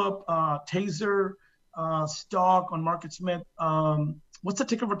you pull up Taser stock on MarketSmith, what's the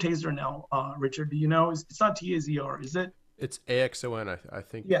ticker for Taser now, Richard? Do you know? It's not TAZR, is it? It's AXON, I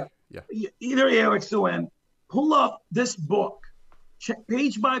think. Yeah. Yeah. Either AXON. Pull up this book, check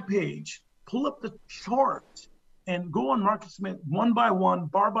page by page, pull up the chart, and go on MarketSmith one by one,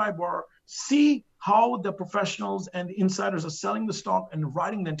 bar by bar, see how the professionals and the insiders are selling the stock and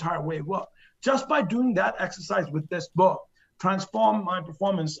riding the entire wave. Well, just by doing that exercise with this book, transformed my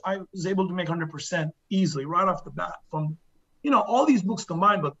performance. I was able to make 100% easily right off the bat from, all these books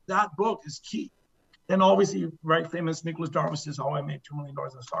combined, but that book is key. Then obviously, very famous Nicholas Jarvis's How I Made $2 Million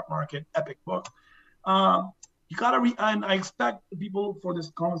in the Stock Market, epic book. You gotta read, and I expect the people for this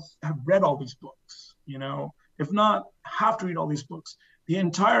conference have read all these books, if not, have to read all these books. The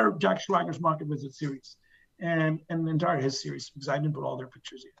entire Jack Schwager's Market Visit series and the entire his series, because I didn't put all their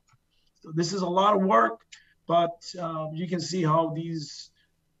pictures in. So this is a lot of work, but you can see how these,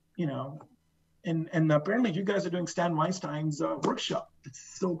 and apparently you guys are doing Stan Weinstein's workshop.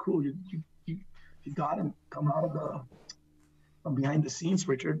 It's so cool. You got him come out of from behind the scenes,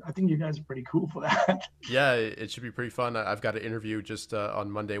 Richard. I think you guys are pretty cool for that. Yeah, it should be pretty fun. I've got an interview just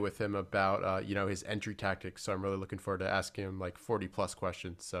on Monday with him about his entry tactics. So I'm really looking forward to asking him like 40+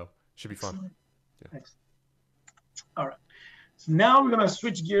 questions. So it should be fun. Yeah. Thanks. All right. So now we're gonna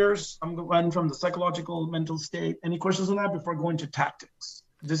switch gears. I'm going from the psychological mental state. Any questions on that before going to tactics?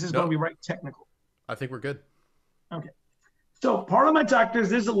 This is going to be right technical. I think we're good. Okay. So part of my tactics,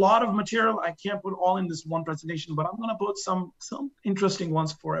 there's a lot of material. I can't put all in this one presentation, but I'm going to put some interesting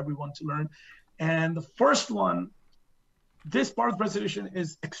ones for everyone to learn. And the first one, this part of the presentation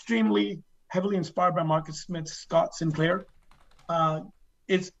is extremely heavily inspired by MarketSmith's Scott Sinclair.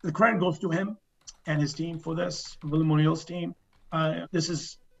 The credit goes to him and his team for this, William O'Neill's team. I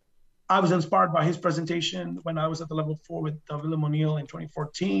was inspired by his presentation when I was at the level 4 with William O'Neill in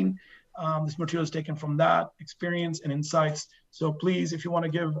 2014. This material is taken from that experience and insights. So please, if you want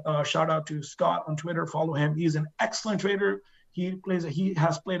to give a shout out to Scott on Twitter, follow him. He's an excellent trader. He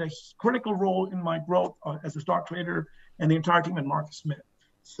has played a critical role in my growth as a stock trader and the entire team at MarketSmith.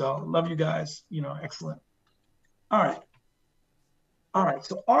 So love you guys. Excellent. All right.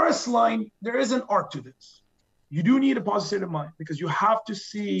 So RS line, there is an art to this. You do need a positive state of mind because you have to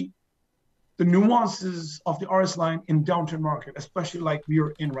see the nuances of the RS line in downturn market, especially like we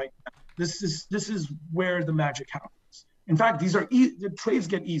are in right now. This is where the magic happens. In fact, the trades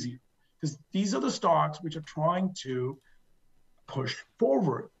get easier because these are the stocks which are trying to push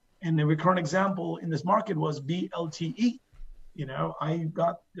forward. And the recurrent example in this market was BLTE.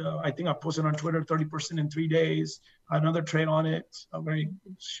 I think I posted on Twitter 30% in 3 days. Another trade on it, a very,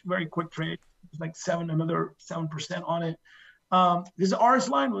 very quick trade. It was like another 7% on it. This RS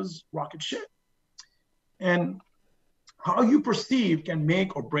line was rocket ship. And how you perceive can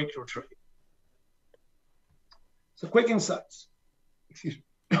make or break your trade. So quick insights. Excuse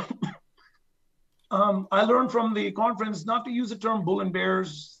me. I learned from the conference not to use the term bull and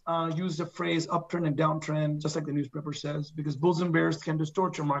bears, use the phrase uptrend and downtrend, just like the newspaper says, because bulls and bears can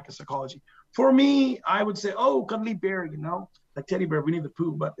distort your market psychology. For me, I would say, oh, cuddly bear, like teddy bear, Winnie the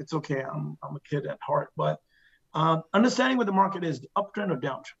Pooh, but it's okay. I'm a kid at heart. But understanding what the market is, the uptrend or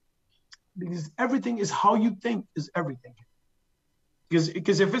downtrend. Because everything is how you think is everything.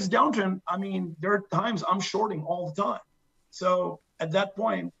 Because if it's downtrend, there are times I'm shorting all the time. So at that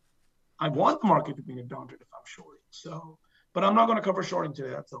point, I want the market to be a downtrend if I'm shorting. So, but I'm not going to cover shorting today.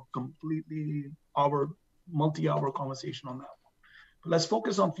 That's a completely multi-hour conversation on that one. But let's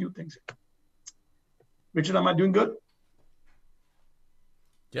focus on a few things here. Richard, am I doing good?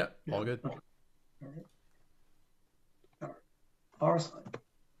 Yeah, all good. Okay. All right. RS line.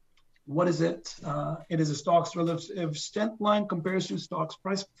 What is it? It is a stock's relative strength line compares to stock's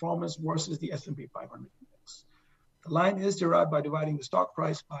price performance versus the S&P 500 index. The line is derived by dividing the stock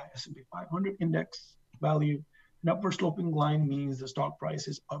price by S&P 500 index value. An upward sloping line means the stock price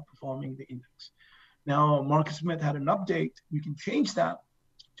is outperforming the index. Now, MarketSmith had an update. You can change that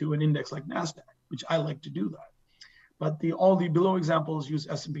to an index like NASDAQ, which I like to do that. But all the below examples use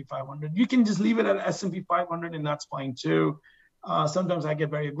S&P 500. You can just leave it at S&P 500 and that's fine too. Sometimes I get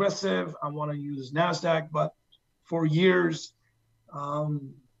very aggressive. I want to use NASDAQ, but for years,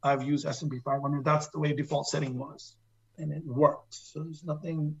 I've used S&P 500. That's the way default setting was, and it worked. So there's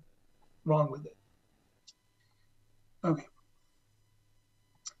nothing wrong with it. Okay.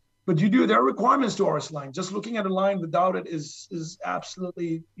 But there are requirements to RS line. Just looking at a line without it is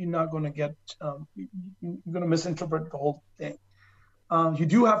absolutely, you're not going to get, you're going to misinterpret the whole thing. You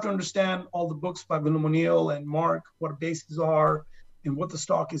do have to understand all the books by William O'Neill and Mark, what bases are. and what the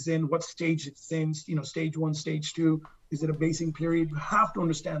stock is in, what stage it's in, stage 1, stage 2, is it a basing period? You have to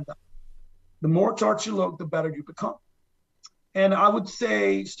understand that. The more charts you look, the better you become. And I would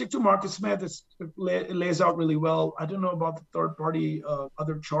say stick to Market Smith. It lays out really well. I don't know about the third party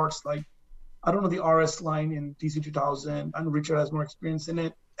other charts, like I don't know the RS line in TC2000. I know Richard has more experience in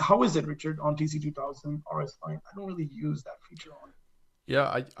it. How is it, Richard, on TC2000 RS line? I don't really use that feature on it.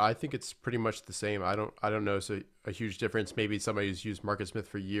 Yeah, I think it's pretty much the same. I don't know so a huge difference. Maybe somebody who's used Market Smith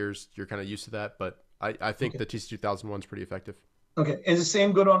for years, you're kind of used to that, but I think the TC2000 one's pretty effective. Okay, is the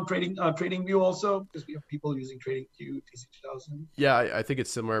same good on Trading View also? Because we have people using Trading View, TC2000. Yeah, I think it's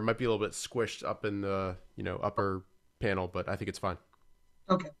similar. It might be a little bit squished up in the upper panel, but I think it's fine.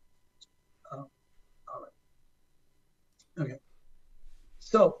 Okay. All right. Okay.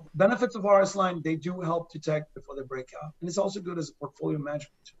 So benefits of RS line, they do help detect before they break out, and it's also good as a portfolio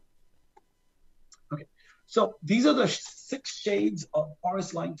management tool. Okay, so these are the 6 shades of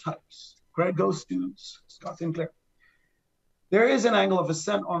RS line types. Credit goes to Scott Sinclair. There is an angle of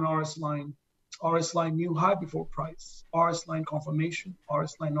ascent on RS line new high before price, RS line confirmation,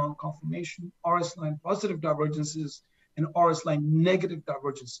 RS line non-confirmation, RS line positive divergences, and RS line negative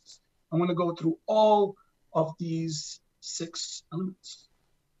divergences. I'm going to go through all of these 6 elements.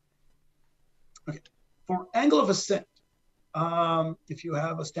 Okay, for angle of ascent, if you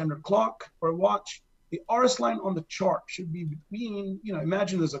have a standard clock or a watch, the RS line on the chart should be between,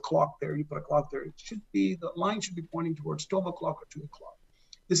 imagine there's a clock there, you put a clock there, the line should be pointing towards 12 o'clock or 2 o'clock.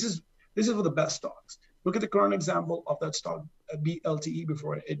 This is for the best stocks. Look at the current example of that stock, BLTE,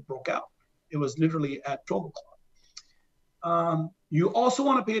 before it broke out. It was literally at 12 o'clock. You also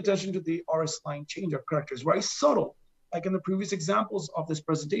want to pay attention to the RS line change of characters, very subtle. Like in the previous examples of this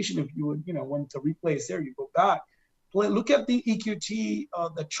presentation, if you would, when the replay is there, you go back. Look at the EQT,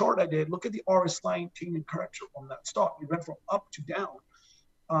 the chart I did. Look at the RS line change in character on that stock. It went from up to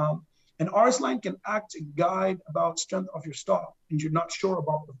down. An RS line can act a guide about strength of your stock, and you're not sure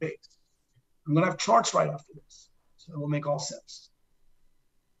about the base. I'm going to have charts right after this, so it will make all sense.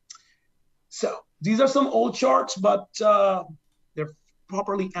 So these are some old charts, but they're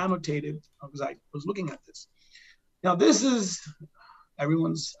properly annotated because I was looking at this. Now this is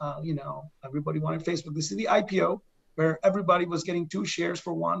everyone's, everybody wanted Facebook. This is the IPO, where everybody was getting 2 shares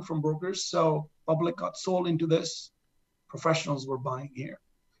for 1 from brokers. So public got sold into this. Professionals were buying here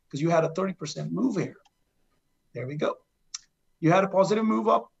because you had a 30% move here. There we go. You had a positive move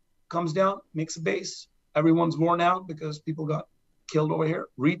up, comes down, makes a base. Everyone's worn out because people got killed over here.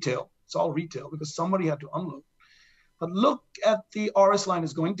 Retail, it's all retail because somebody had to unload. But look at the RS line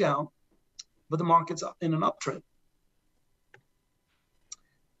is going down, but the market's up in an uptrend.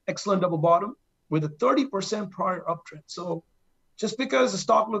 Excellent double bottom with a 30% prior uptrend. So just because the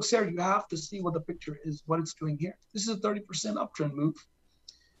stock looks here, you have to see what the picture is, what it's doing here. This is a 30% uptrend move.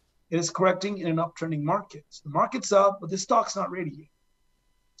 It is correcting in an uptrending market. So the market's up, but the stock's not ready yet.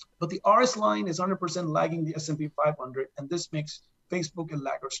 But the RS line is 100% lagging the S&P 500, and this makes Facebook a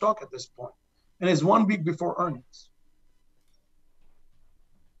laggard stock at this point. And it's 1 week before earnings.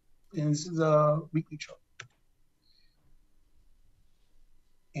 And this is a weekly chart.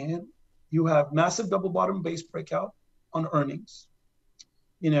 And you have massive double bottom base breakout on earnings.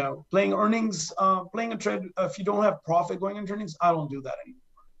 Playing earnings, playing a trade, if you don't have profit going into earnings, I don't do that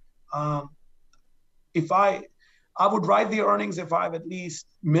anymore. If I would ride the earnings if I have at least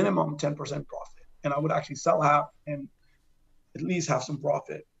minimum 10% profit, and I would actually sell half and at least have some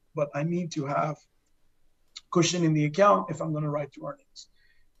profit. But I need to have cushion in the account if I'm going to ride the earnings.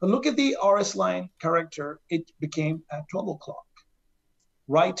 But look at the RS line character. It became at 12 o'clock.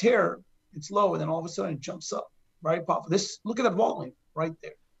 Right here, it's low, and then all of a sudden it jumps up. Right, pop. Look at that volume right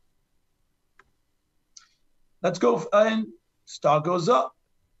there. Let's go, and stock goes up.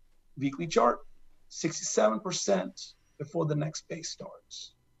 Weekly chart, 67% before the next base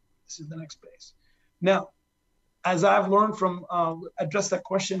starts. This is the next base. Now, as I've learned from address that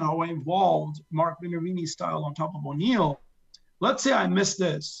question, how I involved Mark Minervini style on top of O'Neill. Let's say I missed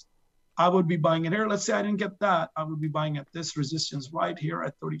this. I would be buying it here. Let's say I didn't get that. I would be buying at this resistance right here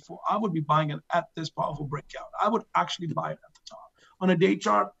at 34. I would be buying it at this powerful breakout. I would actually buy it at the top. On a day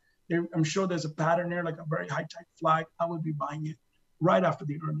chart, I'm sure there's a pattern there, like a very high type flag. I would be buying it right after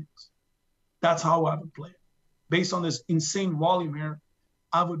the earnings. That's how I would play it. Based on this insane volume here,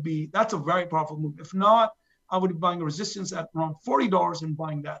 that's a very powerful move. If not, I would be buying a resistance at around $40 and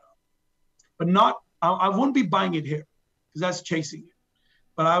buying that up. But I wouldn't be buying it here because that's chasing it.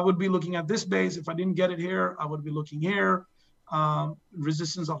 But I would be looking at this base. If I didn't get it here, I would be looking here.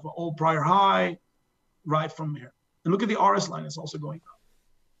 Resistance of an old prior high right from here. And look at the RS line. It's also going up.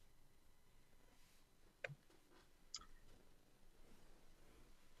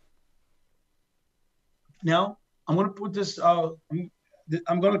 Now, I'm going to put this, I'm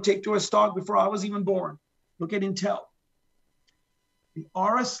going to take to a stock before I was even born. Look at Intel. The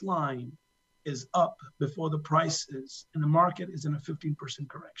RS line is up before the price is, and the market is in a 15%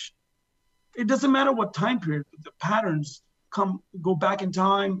 correction. It doesn't matter what time period, the patterns go back in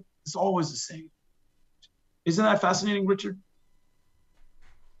time, it's always the same. Isn't that fascinating, Richard?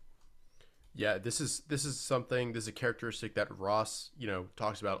 Yeah, this is something. This is a characteristic that Ross,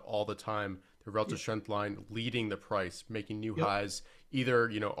 talks about all the time. The relative strength line leading the price, making new highs,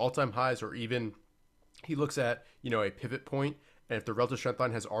 either all-time highs, or even he looks at a pivot point, and if the relative strength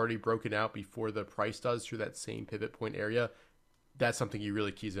line has already broken out before the price does through that same pivot point area, that's something he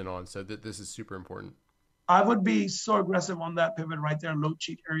really keys in on. So this is super important. I would be so aggressive on that pivot right there, low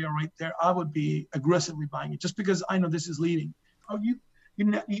cheat area right there. I would be aggressively buying it just because I know this is leading. Oh,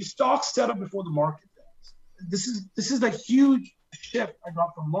 you stock set up before the market does. This is the huge shift I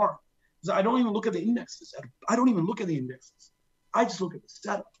got from Mark. I don't even look at the indexes. I don't even look at the indexes. I just look at the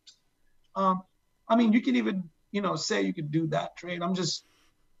setups. I mean, you can even say you could do that trade. I'm just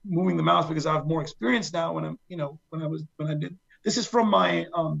moving the mouse because I have more experience now. When I did this is from my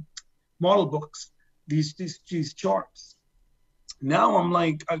model books. These charts. Now I'm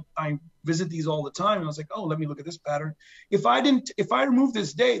like, I visit these all the time. And I was like, oh, let me look at this pattern. If I remove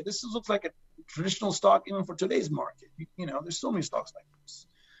this day, this looks like a traditional stock even for today's market. There's so many stocks like this.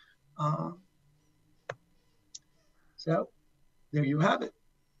 So there you have it.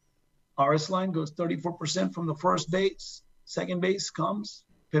 RS line goes 34% from the first base. Second base comes,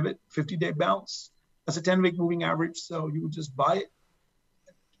 pivot, 50-day bounce. That's a 10-week moving average. So you would just buy it.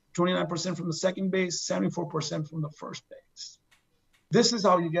 29% from the second base, 74% from the first base. This is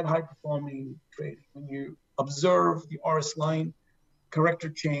how you get high-performing trading, when you observe the RS line, corrector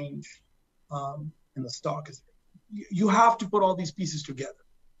change, and the stock. You have to put all these pieces together.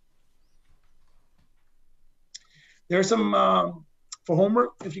 There's some, for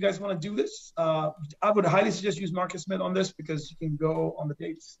homework, if you guys want to do this, I would highly suggest use Marcus Smith on this because you can go on the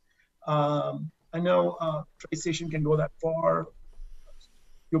dates. I know TradeStation can go that far.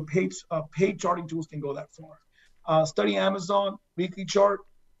 Your paid charting tools can go that far. Study Amazon weekly chart,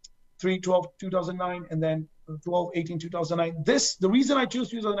 3/12/2009, and then 12/18/2009. The reason I choose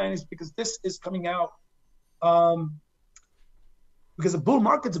 2009 is because this is coming out because the bull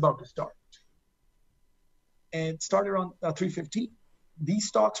market's about to start. And it started around 315. These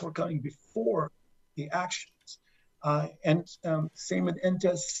stocks were coming before the actions. And same with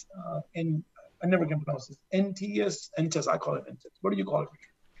NTS, and I never can pronounce this. NTS, I call it NTS. What do you call it, Richard?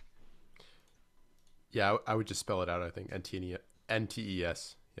 Yeah, I would just spell it out, I think.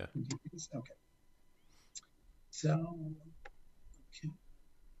 NTES. Yeah. Okay. So, okay.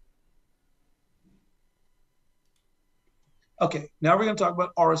 Okay, now we're going to talk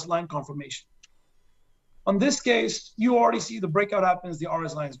about RS line confirmation. On this case, you already see the breakout happens. The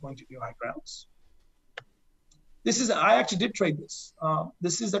RS line is going to be high grounds. I actually did trade this.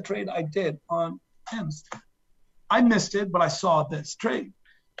 This is a trade I did on PEMS. I missed it, but I saw this trade.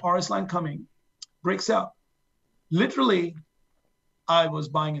 RS line coming. Breaks out. Literally, I was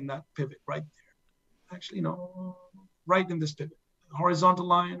buying in that pivot right there. Actually, no, right in this pivot. Horizontal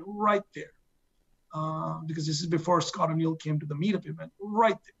line right there. Because this is before Scott O'Neill came to the meetup event,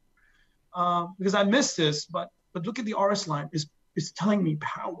 right there. Because I missed this, but look at the RS line. It's telling me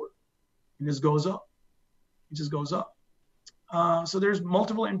power. And this goes up. It just goes up. So there's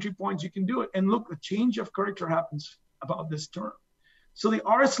multiple entry points you can do it. And look, a change of character happens about this term. So the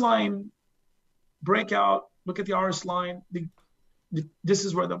RS line breakout, look at the RS line. This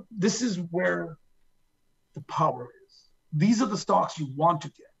is where the power is. These are the stocks you want to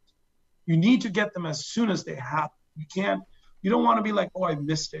get. You need to get them as soon as they happen. You don't want to be like, oh, I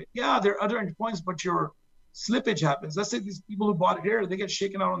missed it. Yeah, there are other entry points, but your slippage happens. Let's say these people who bought it here, they get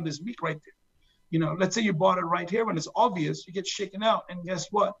shaken out on this week right there. Let's say you bought it right here when it's obvious, you get shaken out. And guess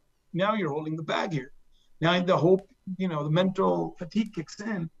what? Now you're holding the bag here. Now the hope, the mental fatigue kicks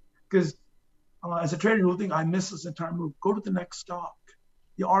in because as a trader, you'll think, I missed this entire move. Go to the next stock.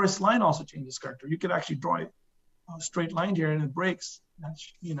 The RS line also changes character. You could actually draw a straight line here and it breaks.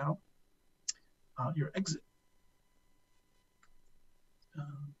 That's, your exit. Okay.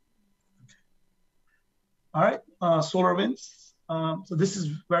 All right, solar winds. So this is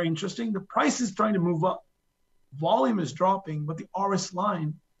very interesting. The price is trying to move up. Volume is dropping, but the RS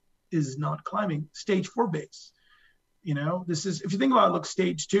line is not climbing. Stage 4 base. This is, if you think about it, look,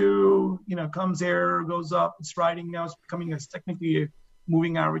 stage 2, comes here, goes up, it's riding now, it's becoming technically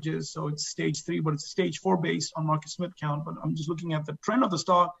moving averages. So it's stage 3, but it's stage 4 based on Marcus Smith count. But I'm just looking at the trend of the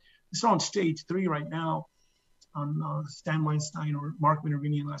stock. It's on stage 3 right now on Stan Weinstein or Mark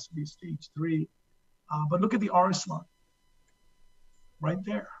Minervini, and last to be stage 3. But look at the RS line right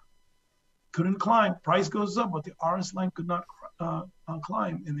there. Couldn't climb. Price goes up, but the RS line could not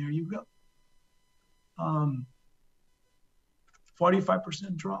climb. And there you go.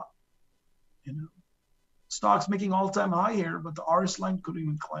 45% drop. You know, stocks making all-time high here, but the RS line couldn't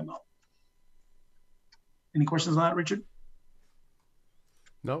even climb up. Any questions on that, Richard?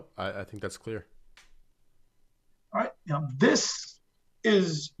 No, I think that's clear. All right. Now, this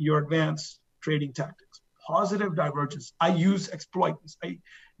is your advanced trading tactics. Positive divergence. I exploit this.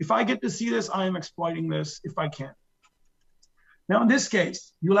 If I get to see this, I am exploiting this if I can. Now, in this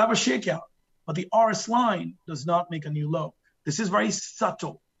case, you'll have a shakeout, but the RS line does not make a new low. This is very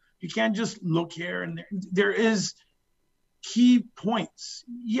subtle. You can't just look here and there. There is key points.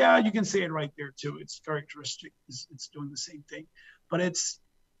 Yeah, you can say it right there too. It's characteristic. It's doing the same thing, but it's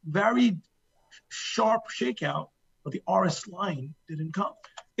very sharp shakeout, but the RS line didn't come.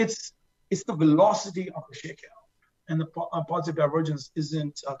 It's the velocity of the shakeout, and the positive divergence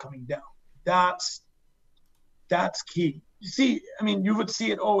isn't coming down. That's key. You see, I mean, you would see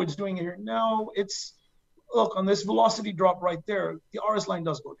it. Oh, it's doing it here. No, look on this velocity drop right there. The RS line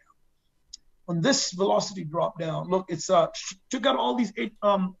does go down. On this velocity drop down, look, it's took out all these it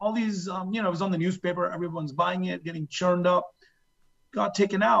was on the newspaper. Everyone's buying it, getting churned up, got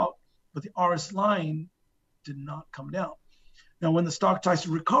taken out, but the RS line did not come down. Now, when the stock tries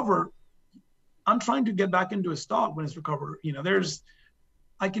to recover, I'm trying to get back into a stock when it's recovered. You know,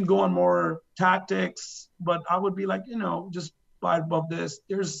 I can go on more tactics, but I would be like, just buy above this.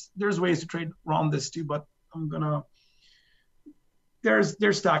 There's ways to trade around this too, but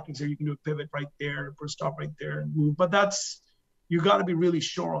there's tactics here. You can do a pivot right there, put a stop right there and move. But you got to be really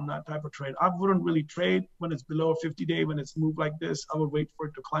sure on that type of trade. I wouldn't really trade when it's below a 50-day, when it's moved like this. I would wait for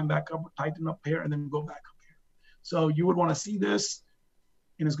it to climb back up, tighten up here, and then go back up here. So you would want to see this,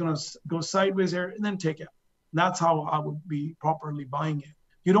 and it's going to go sideways here, and then take it. That's how I would be properly buying it.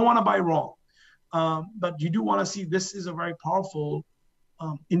 You don't want to buy wrong, but you do want to see this is a very powerful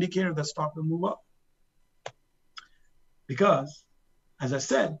indicator that stock will move up. Because, as I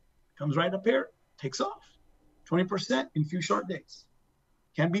said, comes right up here, takes off. 20% in a few short days.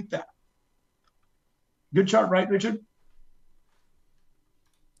 Can't beat that. Good chart, right, Richard?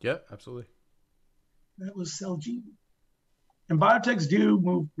 Yeah, absolutely. That was Celgene. And biotechs do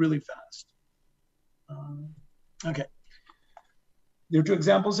move really fast. Okay. There are two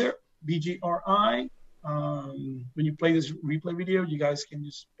examples here. BGRI. When you play this replay video, you guys can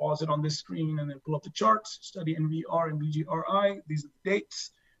just pause it on this screen and then pull up the charts, study NVR and BGRI. These are the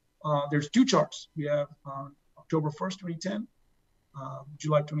dates. There's two charts. We have October 1st, 2010,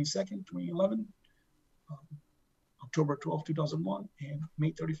 July 22nd, 2011, October 12th, 2001, and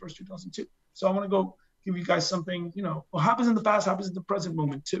May 31st, 2002. So I want to go give you guys something, what happens in the past happens in the present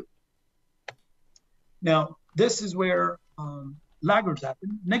moment too. Now, this is where laggards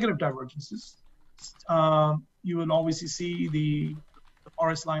happen, negative divergences. You will always see the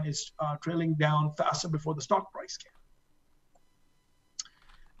RS line is trailing down faster before the stock price can.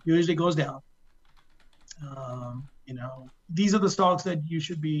 Usually goes down. These are the stocks that you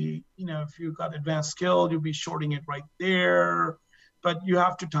should be, if you've got advanced skill, you'll be shorting it right there. But you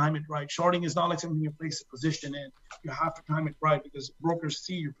have to time it right. Shorting is not like something you place a position in. You have to time it right because brokers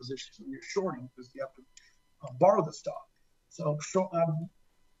see your position when you're shorting because you have to borrow the stock. So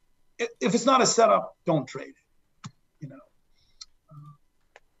if it's not a setup, don't trade it.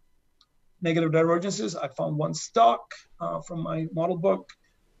 Negative divergences. I found one stock from my model book,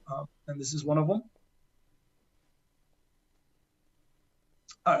 and this is one of them.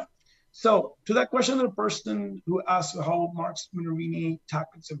 All right. So to that question of the person who asked how Mark's Minervini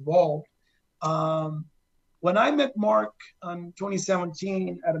tactics evolved, when I met Mark in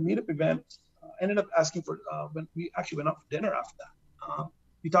 2017 at a meetup event, I ended up asking for, when we actually went out for dinner after that.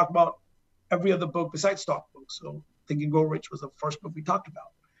 We talked about every other book besides stock books. So Think and Grow Rich was the first book we talked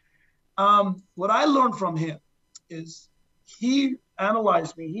about. What I learned from him is he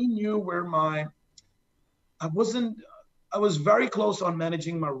analyzed me. He knew where I was very close on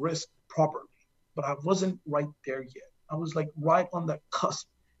managing my risk properly, but I wasn't right there yet. I was like right on the cusp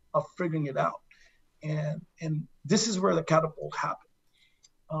of figuring it out. And this is where the catapult happened.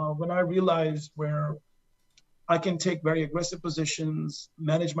 When I realized where I can take very aggressive positions,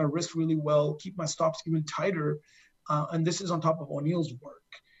 manage my risk really well, keep my stops even tighter. And this is on top of O'Neill's work.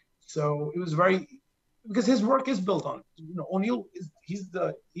 So it was because his work is built on it. O'Neill he's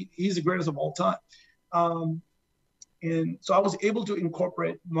the greatest of all time. And so I was able to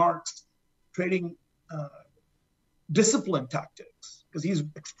incorporate Mark's trading discipline tactics because he's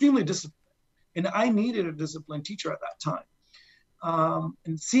extremely disciplined. And I needed a disciplined teacher at that time.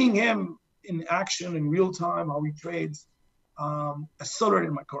 And seeing him in action, in real time, how he trades,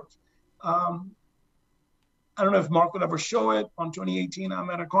 accelerated my course. I don't know if Mark would ever show it. On 2018, I'm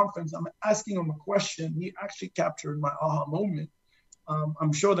at a conference. I'm asking him a question. He actually captured my aha moment.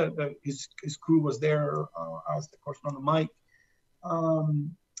 I'm sure that his crew was there. I asked the question on the mic.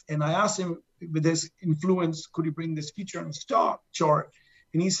 And I asked him, with his influence, could he bring this feature on the stock chart?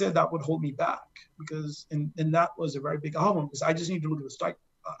 And he said that would hold me back because, and that was a very big aha moment, because I just need to look at the stock.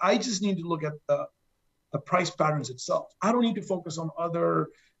 I just need to look at the price patterns itself. I don't need to focus on other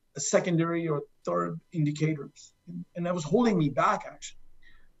secondary or third indicators. And that was holding me back, actually.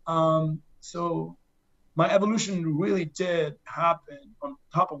 So my evolution really did happen on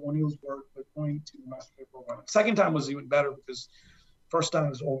top of O'Neill's work, but going to the master trade program. Second time was even better because first time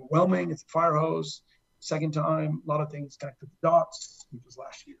was overwhelming. It's a fire hose. Second time, a lot of things connected the dots, which was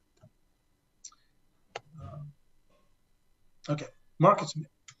last year. Okay, MarketSmith.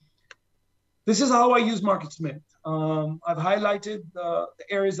 This is how I use MarketSmith. I've highlighted the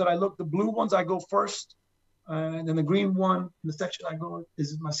areas that I look. The blue ones I go first, and then the green one, the section I go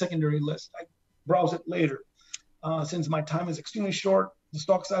is my secondary list. I browse it later. Since my time is extremely short, the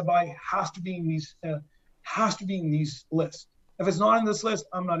stocks I buy has to be in these lists. If it's not in this list,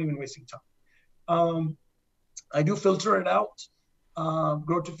 I'm not even wasting time. I do filter it out,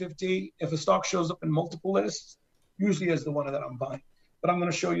 go to 50. If a stock shows up in multiple lists, usually is the one that I'm buying. But I'm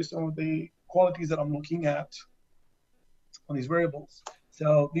going to show you some of the qualities that I'm looking at on these variables.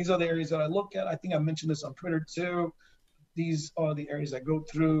 So these are the areas that I look at. I think I mentioned this on Twitter too. These are the areas I go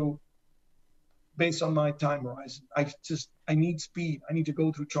through based on my time horizon. I need speed. I need to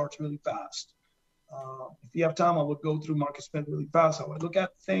go through charts really fast. If you have time, I would go through MarketSmith really fast. How I look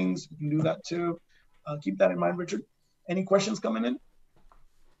at things, you can do that too. Keep that in mind, Richard. Any questions coming in?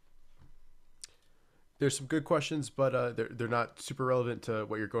 There's some good questions, but they're not super relevant to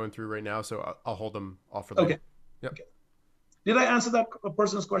what you're going through right now, so I'll hold them off for later. Okay. Yep. Okay. Did I answer that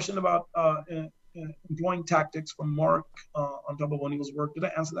person's question about employing tactics from Mark on top of O'Neill's work? Did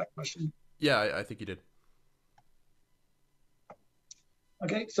I answer that question? Yeah, I think you did.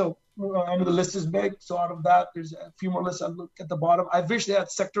 Okay, so I know the list is big. So out of that, there's a few more lists I look at the bottom. I wish they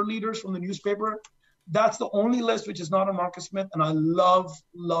had sector leaders from the newspaper. That's the only list which is not on MarketSmith, and I love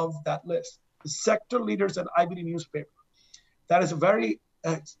that list. The sector leaders at IBD newspaper. That is a very,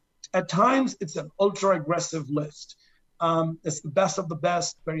 at times, it's an ultra aggressive list. It's the best of the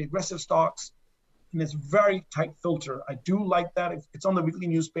best, very aggressive stocks, and it's very tight filter. I do like that. If it's on the weekly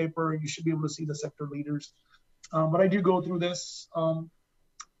newspaper, you should be able to see the sector leaders. But I do go through this.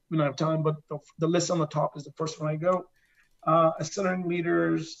 We don't have time, but the list on the top is the first one I go. Accelerating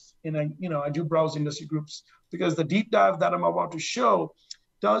leaders, and I do browse industry groups because the deep dive that I'm about to show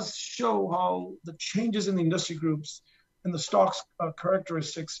does show how the changes in the industry groups and the stocks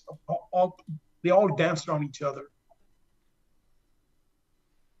characteristics they all dance around each other.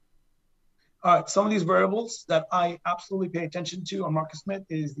 All right, some of these variables that I absolutely pay attention to on MarketSmith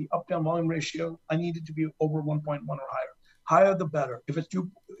is the up-down volume ratio. I need it to be over 1.1 or higher. Higher the better. If it's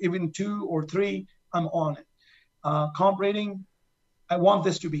even 2 or 3, I'm on it. Comp rating, I want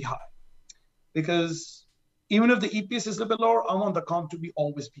this to be high because even if the EPS is a little bit lower, I want the comp to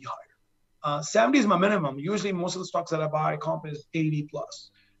always be higher. 70 is my minimum. Usually most of the stocks that I buy, comp is 80 plus.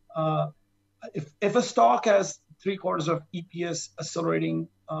 If a stock has 3/4 of EPS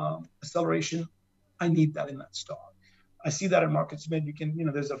acceleration, I need that in that stock. I see that in MarketSmith. You can,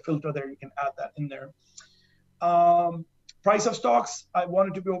 there's a filter there. You can add that in there. Price of stocks, I want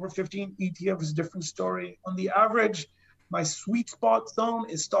it to be over 15. ETF is a different story. On the average, my sweet spot zone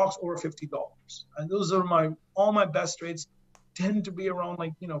is stocks over $50. And those are all my best trades tend to be around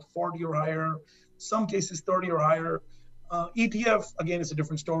 40 or higher, some cases 30 or higher. ETF, again, it's a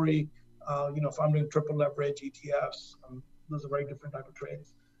different story. If I'm doing triple leverage ETFs, those are very different type of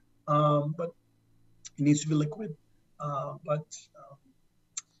trades. But it needs to be liquid.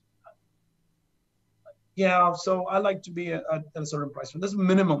 Yeah, so I like to be at a certain price. This is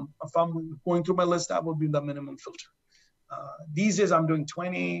minimum. If I'm going through my list, that would be the minimum filter. These days I'm doing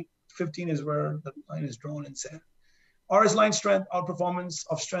 20, 15 is where the line is drawn in sand. RS line strength, outperformance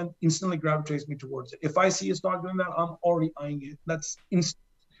of strength instantly gravitates me towards it. If I see a stock doing that, I'm already eyeing it. That's instant.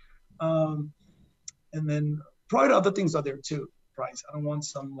 And then probably other things are there too. Price. I don't want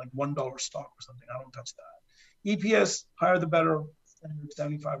some $1 stock or something. I don't touch that. EPS, higher the better,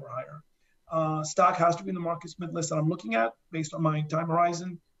 75 or higher. Stock has to be in the MarketSmith list that I'm looking at based on my time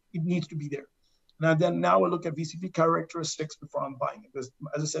horizon. It needs to be there. And now I look at VCP characteristics before I'm buying it. Because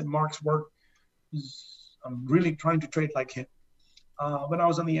as I said, Mark's work I'm really trying to trade like him. When I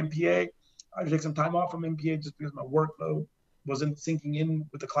was on the MPA, I had to take some time off from MPA just because my workload wasn't sinking in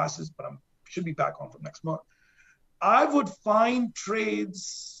with the classes, but I'm should be back on for next month. I would find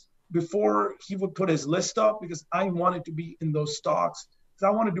trades before he would put his list up because I wanted to be in those stocks because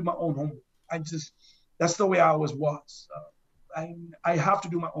I want to do my own homework. That's the way I always was. I have to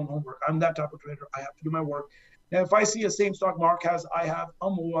do my own homework. I'm that type of trader. I have to do my work. Now, if I see the same stock Mark has, I have,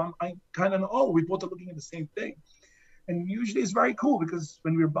 I kind of know, oh, we both are looking at the same thing. And usually it's very cool because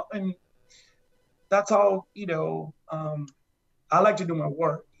when we're buying, that's how, I like to do my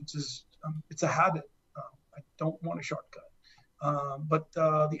work. It's a habit. I don't want a shortcut. But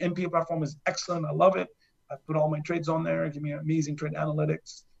the NPA platform is excellent. I love it. I put all my trades on there. Give me amazing trade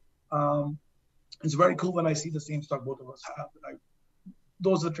analytics. It's very cool when I see the same stock both of us have.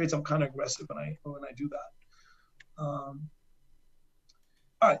 Those are the trades I'm kind of aggressive when I do that. All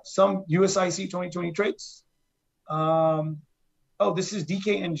right, some USIC 2020 trades. This is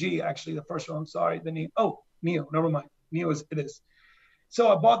DKNG, actually, the first one. I'm sorry, the name. Oh, NEO, never mind. NEO it is.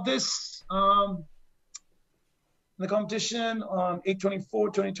 So I bought this in the competition on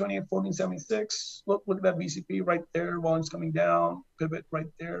 8/24/2020 at 14.76. Look at that VCP right there. Volume's coming down. Pivot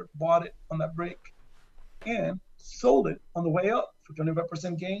right there. Bought it on that break and sold it on the way up for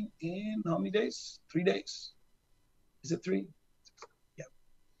 25% gain in how many days? 3 days. Is it 3? Yeah.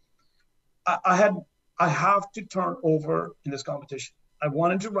 I have to turn over in this competition. I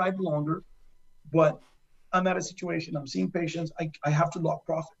wanted to ride longer, but I'm at a situation. I'm seeing patients. I have to lock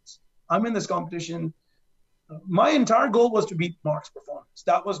profits. I'm in this competition. My entire goal was to beat Mark's performance.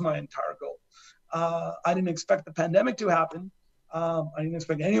 That was my entire goal. I didn't expect the pandemic to happen. I didn't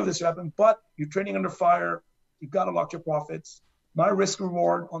expect any of this to happen, but you're trading under fire. You've got to lock your profits. My risk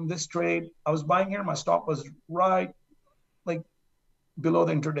reward on this trade, I was buying here. My stop was right like below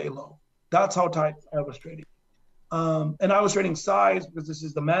the intraday low. That's how tight I was trading. And I was trading size because this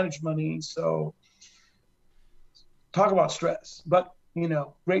is the managed money. So talk about stress. But,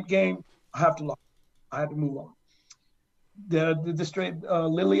 great game. I have to lock. I had to move on. This trade,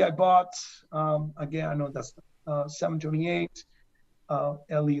 Lily, I bought. Again, I know that's 728.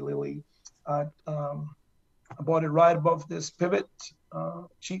 LE Lily. I bought it right above this pivot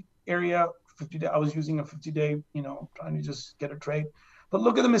cheap area. 50-day. I was using a 50-day, trying to just get a trade. But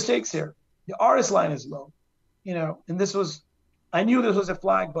look at the mistakes here. The RS line is low, and this was, I knew this was a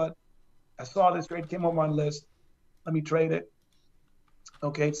flag, but I saw this trade came on my list. Let me trade it.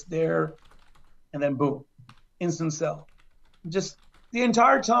 Okay, it's there. And then boom, instant sell. Just the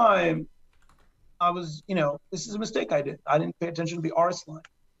entire time I was, this is a mistake I did. I didn't pay attention to the RS line.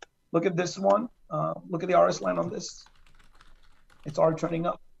 Look at this one. Look at the RS line on this. It's already trending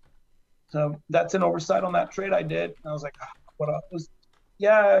up. So that's an oversight on that trade I did. And I was like, what up? It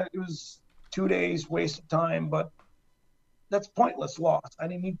was 2 days waste of time, but that's pointless loss. I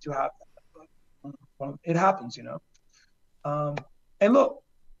didn't need to have that. But it happens, And look,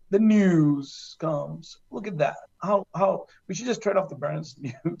 the news comes. Look at that. How we should just trade off the Barron's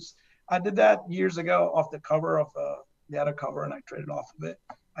news. I did that years ago off the cover of they had a cover and I traded off of it.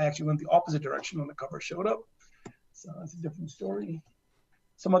 I actually went the opposite direction when the cover showed up. So that's a different story.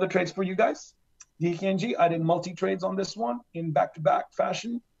 Some other trades for you guys. DKNG, I did multi-trades on this one in back-to-back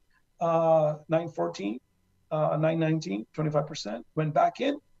fashion. 914, 919, 25%. Went back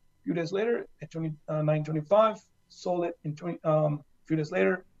in a few days later at 925. Sold it in a few days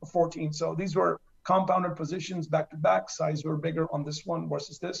later for 14. So these were compounded positions back-to-back. Size were bigger on this one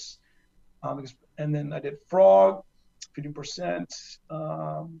versus this. And then I did frog, 15%.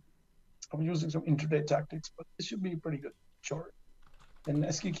 I'm using some intraday tactics, but this should be a pretty good chart. And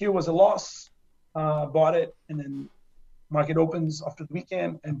SQQ was a loss. Bought it, and then market opens after the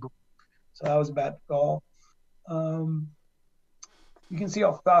weekend, and boom. So that was a bad call. You can see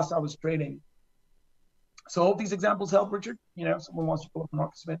how fast I was trading. So I hope these examples help, Richard. Someone wants to pull up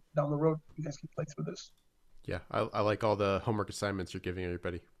Mark Smith down the road. You guys can play through this. Yeah, I like all the homework assignments you're giving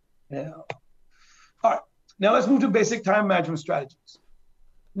everybody. Yeah. All right. Now let's move to basic time management strategies.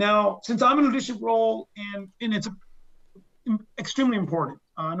 Now, since I'm in a leadership role and it's extremely important.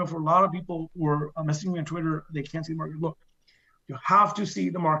 I know for a lot of people who are messaging me on Twitter, they can't see the market. Look, you have to see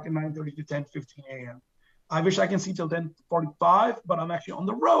the market 9:30 to 10:15 a.m. I wish I can see till 10:45, but I'm actually on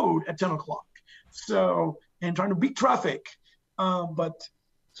the road at 10 o'clock. So, and trying to beat traffic.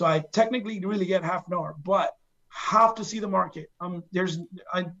 So I technically really get half an hour, but have to see the market.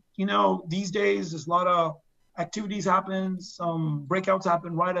 These days there's a lot of activities happen, some breakouts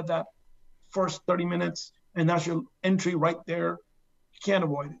happen right at that first 30 minutes. And that's your entry right there. You can't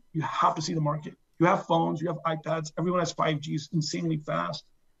avoid it. You have to see the market. You have phones, you have iPads. Everyone has 5G, it's insanely fast.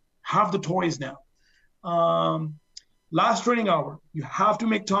 Have the toys now. Last trading hour, you have to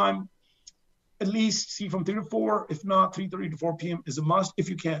make time. At least see from 3 to 4, if not 3:30 to 4 p.m. is a must if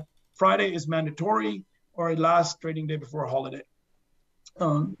you can. Friday is mandatory or a last trading day before a holiday.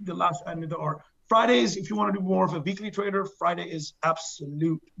 The last or Fridays, if you want to do more of a weekly trader, Friday is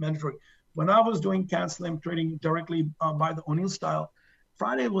absolute mandatory. When I was doing canceling trading directly by the O'Neill style,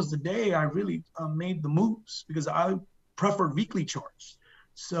 Friday was the day I really made the moves because I preferred weekly charts.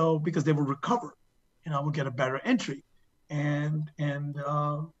 So because they would recover and I would get a better entry.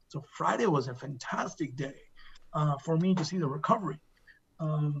 So Friday was a fantastic day for me to see the recovery.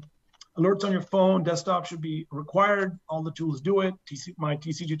 Alerts on your phone, desktop should be required. All the tools do it. My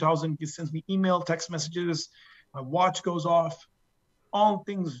TC2000 sends me email, text messages. My watch goes off. All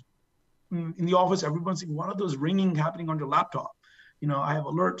things in the office, everyone's saying, what are those ringing happening on your laptop? I have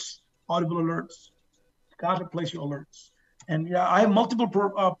alerts, audible alerts. Got to place your alerts. And yeah, I have multiple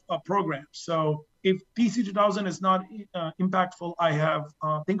programs. So if TC2000 is not impactful, I have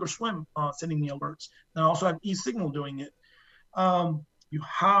Thinkorswim sending me alerts. And I also have eSignal doing it. You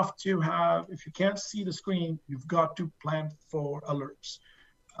have to have, if you can't see the screen, you've got to plan for alerts.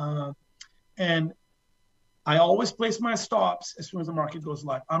 And I always place my stops as soon as the market goes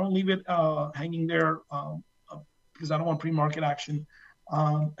live. I don't leave it hanging there because I don't want pre-market action.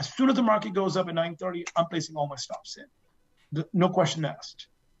 As soon as the market goes up at 9:30, I'm placing all my stops in. No question asked.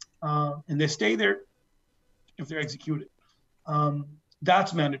 And they stay there if they're executed.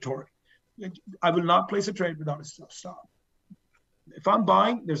 That's mandatory. I will not place a trade without a stop. If I'm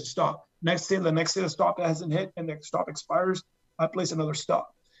buying, there's a stop. The next day the stop hasn't hit and the stop expires, I place another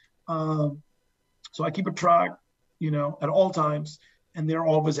stop. So I keep a track, at all times, and they're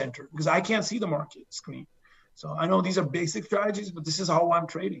always entered because I can't see the market screen. So I know these are basic strategies, but this is how I'm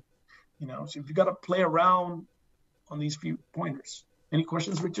trading. So if you got to play around on these few pointers. Any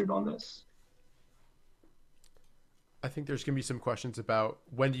questions, Richard, on this? I think there's going to be some questions about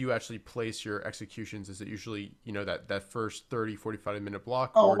when do you actually place your executions? Is it usually, that first 30, 45-minute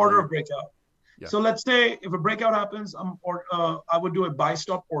block? Order of breakout. Yeah. So let's say if a breakout happens, I would do a buy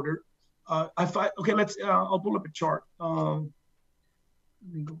stop order. I'll pull up a chart. Let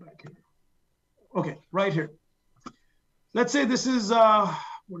me go back here. Okay, right here. Let's say this is,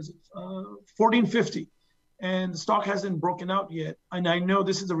 1450. And the stock hasn't broken out yet. And I know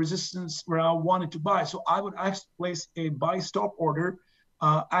this is a resistance where I wanted to buy. So I would actually place a buy stop order,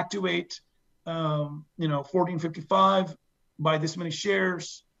 activate, 1455, buy this many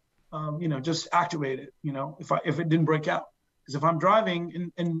shares, just activate it, if it didn't break out. Because if I'm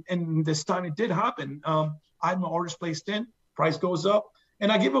driving and this time it did happen, I had my orders placed in, price goes up,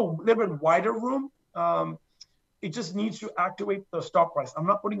 and I give a little bit wider room. It just needs to activate the stop price. I'm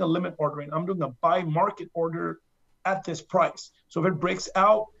not putting a limit order in. I'm doing a buy market order at this price. So if it breaks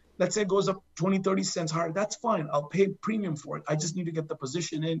out, let's say it goes up 20, 30 cents higher, that's fine. I'll pay premium for it. I just need to get the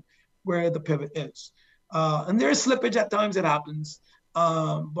position in where the pivot is. And there's slippage at times, it happens.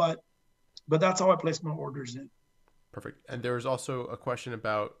 But that's how I place my orders in. Perfect. And there was also a question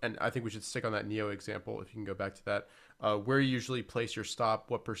about, and I think we should stick on that NEO example, if you can go back to that, where you usually place your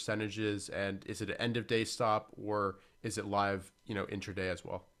stop, what percentages, and is it an end of day stop or is it live, intraday as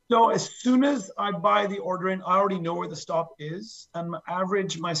well? So as soon as I buy the order in, I already know where the stop is. And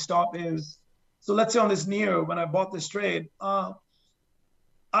my stop is, so let's say on this NEO, when I bought this trade, I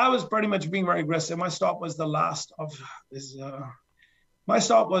was pretty much being very aggressive. My stop was the last of this, my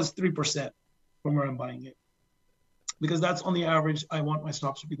stop was 3% from where I'm buying it. Because that's on the average, I want my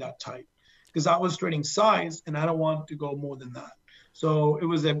stops to be that tight. Because I was trading size and I don't want to go more than that. So it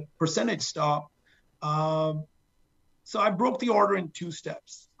was a percentage stop. So I broke the order in 2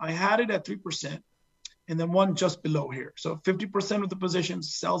 steps. I had it at 3% and then one just below here. So 50% of the position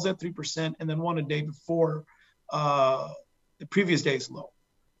sells at 3% and then one a day before the previous day's low.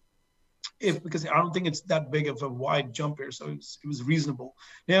 Because I don't think it's that big of a wide jump here. So it was reasonable.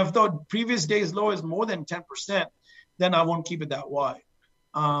 Now, if the previous day's low is more than 10%, then I won't keep it that wide.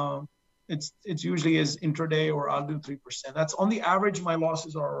 It's usually is intraday or I'll do 3%. That's on the average, my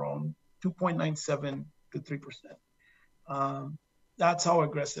losses are around 2.97 to 3%. That's how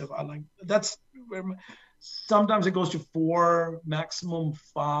aggressive I like. That's where sometimes it goes to 4, maximum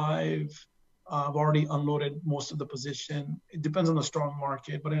 5. I've already unloaded most of the position. It depends on the strong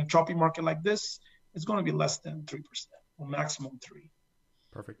market, but in a choppy market like this, it's going to be less than 3% or maximum 3.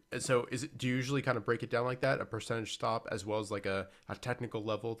 Perfect. And so do you usually kind of break it down like that, a percentage stop as well as like a technical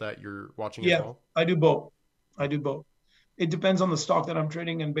level that you're watching as well? I do both. It depends on the stock that I'm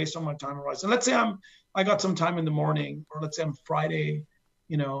trading and based on my time horizon. Let's say I got some time in the morning, or let's say I'm Friday,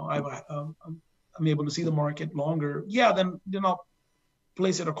 I'm able to see the market longer. Yeah, then I'll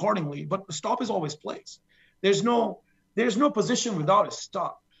place it accordingly. But the stop is always placed. There's no position without a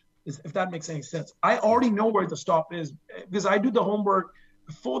stop, if that makes any sense. I already know where the stop is because I do the homework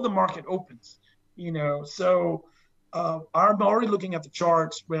before the market opens. So I'm already looking at the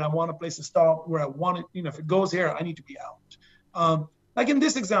charts where I want to place a stop, where I want it. If it goes here, I need to be out. Like in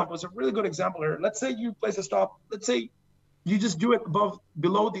this example, it's a really good example here. Let's say you place a stop. Let's say you just do it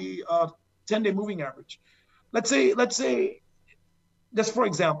below the 10-day moving average. Let's say, just for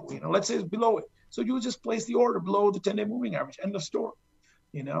example, let's say it's below it. So you just place the order below the 10-day moving average, end of story.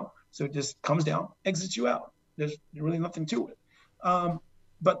 So it just comes down, exits you out. There's really nothing to it.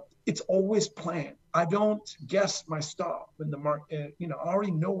 But it's always planned. I don't guess my stop when the market, I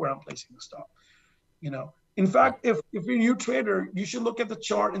already know where I'm placing the stop. In fact, if you're a new trader, you should look at the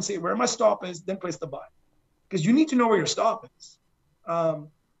chart and say where my stop is, then place the buy. Because you need to know where your stop is.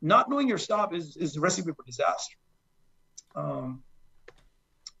 Not knowing your stop is a recipe for disaster.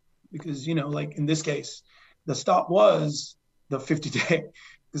 Because, like in this case, the stop was the 50-day,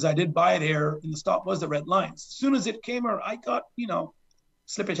 because I did buy it here, and the stop was the red lines. As soon as it came here, I got,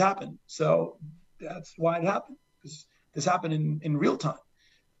 slippage happened. So that's why it happened, because this happened in real time.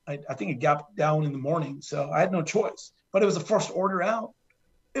 I think it gapped down in the morning, so I had no choice. But it was a first order out.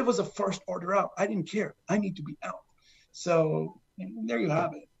 It was a first order out. I didn't care. I need to be out. So there you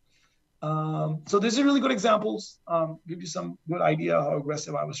have it. So these are really good examples. Give you some good idea how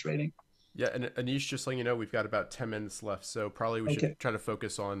aggressive I was trading. Yeah, and Anish, just letting you know, we've got about 10 minutes left, so probably we should try to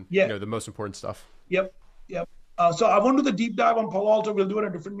focus on the most important stuff. Yep. So I want to do the deep dive on Palo Alto. We'll do it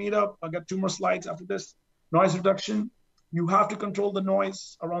at a different meetup. I got 2 more slides after this. Noise reduction. You have to control the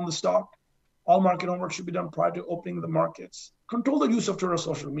noise around the stock. All market homework should be done prior to opening the markets. Control the use of Twitter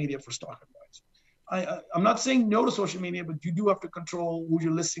social media for stock advice. I'm not saying no to social media, but you do have to control who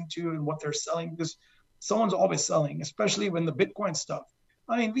you're listening to and what they're selling, because someone's always selling, especially when the Bitcoin stuff.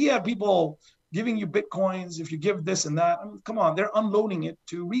 We have people giving you Bitcoins if you give this and that. Come on, they're unloading it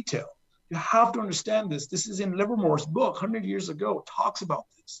to retail. You have to understand this. This is in Livermore's book 100 years ago, talks about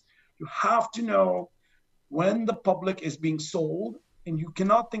this. You have to know when the public is being sold, and you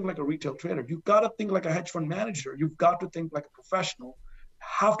cannot think like a retail trader. You've got to think like a hedge fund manager. You've got to think like a professional. You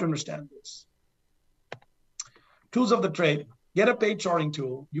have to understand this. Tools of the trade. Get a paid charting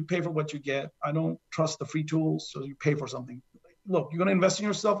tool. You pay for what you get. I don't trust the free tools, so you pay for something. Look, you're going to invest in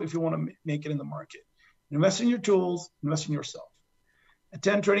yourself if you want to make it in the market. Invest in your tools, invest in yourself.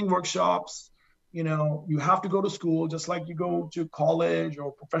 Attend trading workshops. You have to go to school, just like you go to college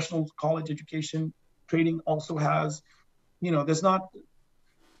or professional college education. Trading also has, there's not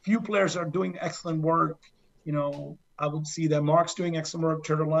few players are doing excellent work. I would see that Mark's doing excellent work,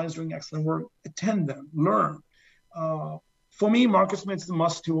 Traderlion's doing excellent work. Attend them, learn. For me, Market Smith is a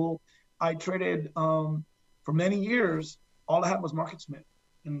must tool. I traded for many years. All I had was Market Smith,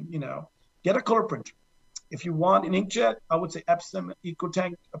 and get a color printer. If you want an inkjet, I would say Epson,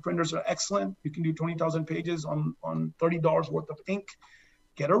 EcoTank printers are excellent. You can do 20,000 pages on $30 worth of ink.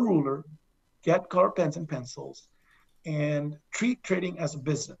 Get a ruler, get color pens and pencils, and treat trading as a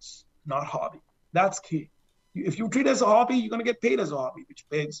business, not hobby. That's key. If you treat it as a hobby, you're going to get paid as a hobby, which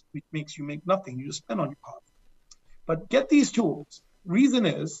makes you make nothing. You just spend on your hobby. But get these tools. Reason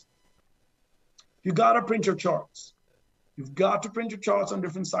is, you got to print your charts. You've got to print your charts on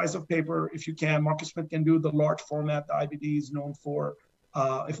different sizes of paper if you can. Marcus Smith can do the large format the IBD is known for.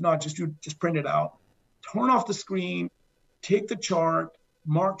 If not, just print it out. Turn off the screen, take the chart,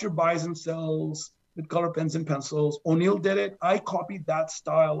 mark your buys and sells with color pens and pencils. O'Neill did it. I copied that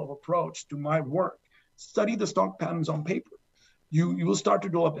style of approach to my work. Study the stock patterns on paper. You will start to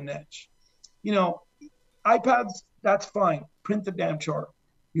develop an edge. iPads, that's fine. Print the damn chart.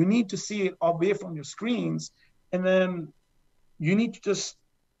 You need to see it away from your screens, and then you need to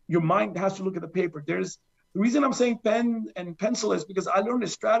your mind has to look at the paper. The reason I'm saying pen and pencil is because I learned a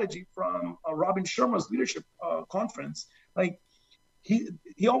strategy from Robin Sharma's leadership conference. Like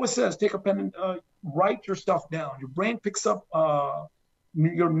he always says, take a pen and write your stuff down. Your brain picks up,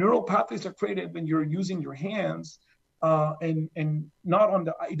 your neural pathways are created when you're using your hands and not on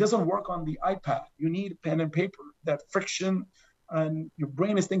it doesn't work on the iPad. You need pen and paper, that friction, and your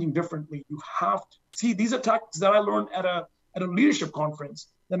brain is thinking differently. You have to see, these are tactics that I learned at a leadership conference,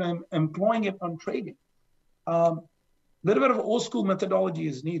 then I'm employing it on trading. Little bit of old school methodology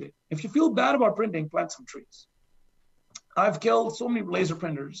is needed. If you feel bad about printing, plant some trees. I've killed so many laser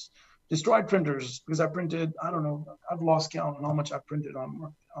printers, destroyed printers, because I printed, I don't know, I've lost count on how much I printed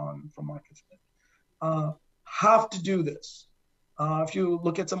from Market Smith. Have to do this. If you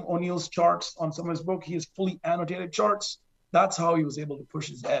look at some O'Neill's charts on some of his book, he has fully annotated charts. That's how he was able to push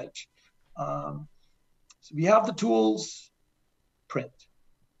his edge. So we have the tools, print.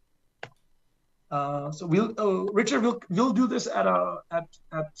 So Richard, we'll do this at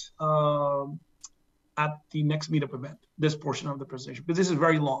at the next meetup event, this portion of the presentation, because this is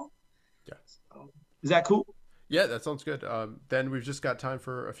very long. Yeah. So, is that cool? Yeah, that sounds good. Then we've just got time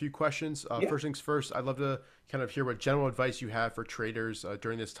for a few questions. Yeah. First things first, I'd love to kind of hear what general advice you have for traders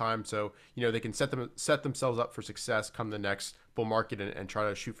during this time, so they can set themselves up for success come the next bull market and try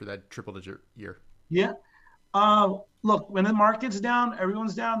to shoot for that triple-digit year. Yeah. Look, when the market's down,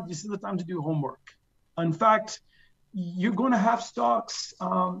 everyone's down. This is the time to do homework. In fact, you're going to have stocks.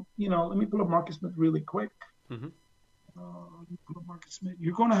 Let me pull up Marcus Smith really quick. Mm-hmm. Let me pull up Marcus Smith.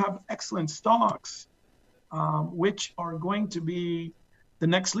 You're going to have excellent stocks, which are going to be the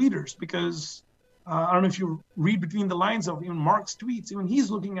next leaders, because I don't know if you read between the lines of even Mark's tweets, even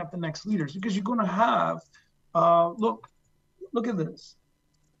he's looking at the next leaders, because you're going to have, look at this.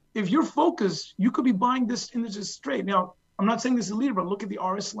 If you're focused, you could be buying this indices straight. Now, I'm not saying this is a leader, but look at the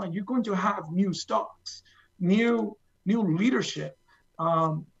RS line. You're going to have new stocks, new leadership.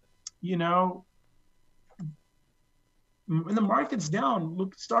 When the market's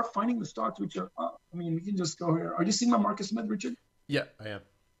down, start finding the stocks which are up. I mean, we can just go here. Are you seeing my Marcus Smith, Richard? Yeah, I am.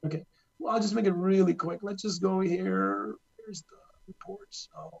 Okay. Well, I'll just make it really quick. Let's just go here. Here's the reports.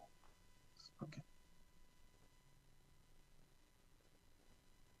 Oh, okay.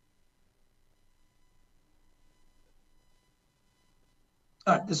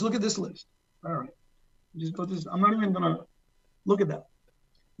 All right, just look at this list. All right. Just go this. I'm not even going to look at that.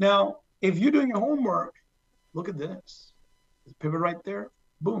 Now, if you're doing your homework, look at this. There's a pivot right there.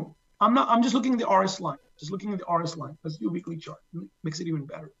 Boom. I'm just looking at the RS line. Just looking at the RS line. Let's do a weekly chart. Makes it even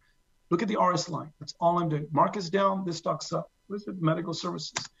better. Look at the RS line. That's all I'm doing. Market's down, this stock's up. Where's the medical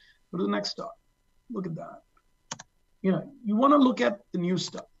services? Go to the next stock. Look at that. You want to look at the new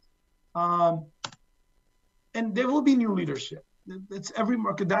stuff. And there will be new leadership. It's every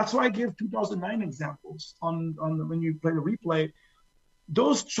market. That's why I gave 2009 examples on when you play the replay.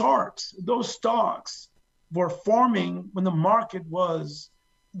 Those charts, those stocks were forming when the market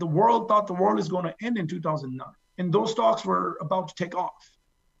the world thought the world is going to end in 2009. And those stocks were about to take off.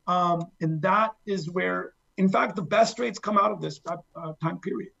 And that is where, in fact, the best rates come out of this time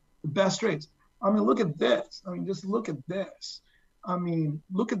period. The best rates. I mean, look at this. I mean, just look at this. I mean,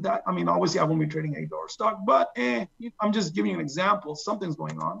 look at that. I mean, obviously, I won't be trading $8 stock, but I'm just giving you an example. Something's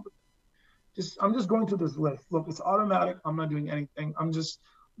going on. I'm just going through this list. Look, it's automatic. I'm not doing anything.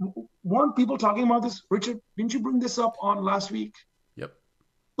 Weren't people talking about this? Richard, didn't you bring this up on last week? Yep.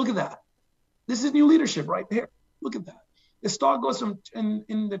 Look at that. This is new leadership right there. Look at that. The stock goes from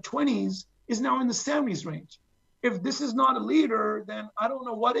in the 20s is now in the 70s range. If this is not a leader, then I don't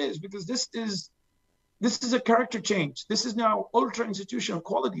know what is, because this is a character change. This is now ultra institutional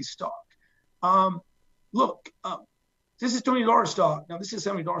quality stock. Look, this is $20 stock. Now this is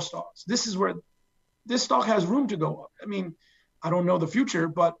 $70 stocks. This is where this stock has room to go up. I mean, I don't know the future,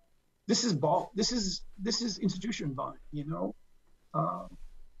 but this is This is institution buying.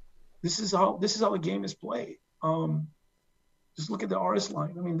 This is how the game is played. Just look at the RS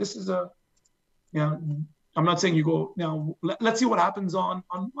line. I mean, this is I'm not saying you go now. Let's see what happens on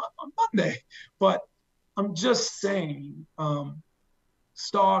Monday, but I'm just saying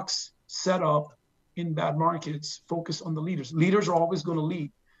stocks set up in bad markets focus on the leaders. Leaders are always going to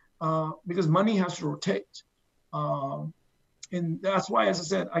lead because money has to rotate. And that's why, as I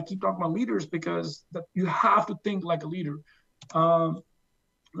said, I keep talking about leaders, because that you have to think like a leader.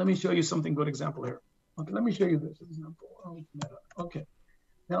 Let me show you something good example here. Okay, let me show you this example. Okay,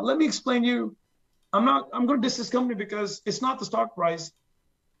 now let me explain you. I'm going to diss this company because it's not the stock price.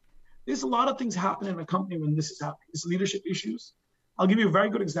 There's a lot of things happen in a company when this is happening. It's leadership issues. I'll give you a very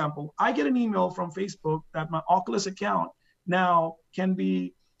good example. I get an email from Facebook that my Oculus account now can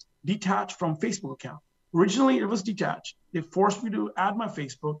be detached from Facebook account. Originally, it was detached. They forced me to add my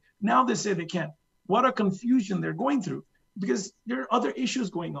Facebook. Now they say they can't. What a confusion they're going through, because there are other issues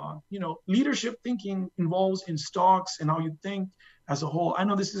going on. Leadership thinking involves in stocks and how you think as a whole. I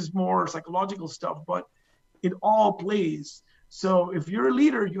know this is more psychological stuff, but it all plays. So if you're a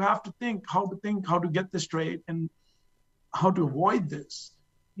leader, you have to think how to get this straight and how to avoid this.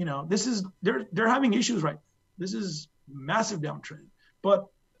 They're having issues right now. This is massive downtrend, but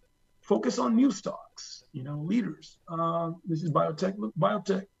focus on new stocks, leaders. This is biotech.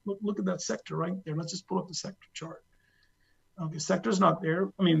 Look at that sector right there. Let's just pull up the sector chart. Okay, sector's not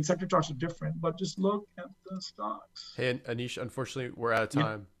there. I mean, sector charts are different, but just look at the stocks. Hey, Anish, unfortunately, we're out of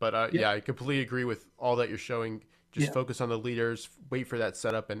time. Yeah. But I completely agree with all that you're showing. Just focus on the leaders, wait for that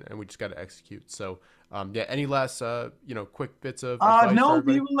setup, and we just got to execute. So, any last, quick bits of advice? No,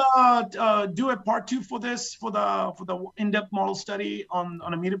 we will do a part 2 for this, for the in-depth model study on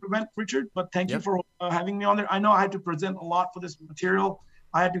a meetup event, Richard. But thank you for having me on there. I know I had to present a lot for this material.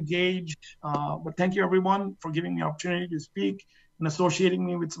 I had to gauge. But thank you, everyone, for giving me the opportunity to speak and associating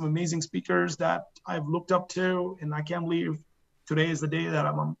me with some amazing speakers that I've looked up to. And I can't believe today is the day that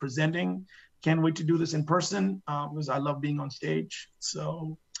I'm presenting. Can't wait to do this in person because I love being on stage.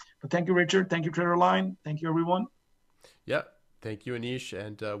 So, but thank you, Richard. Thank you, Traderlion. Thank you, everyone. Yeah. Thank you, Anish.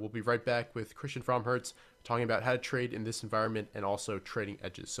 And we'll be right back with Christian Fromhertz talking about how to trade in this environment and also trading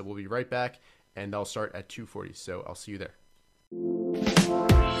edges. So we'll be right back, and I'll start at 2:40. So I'll see you there.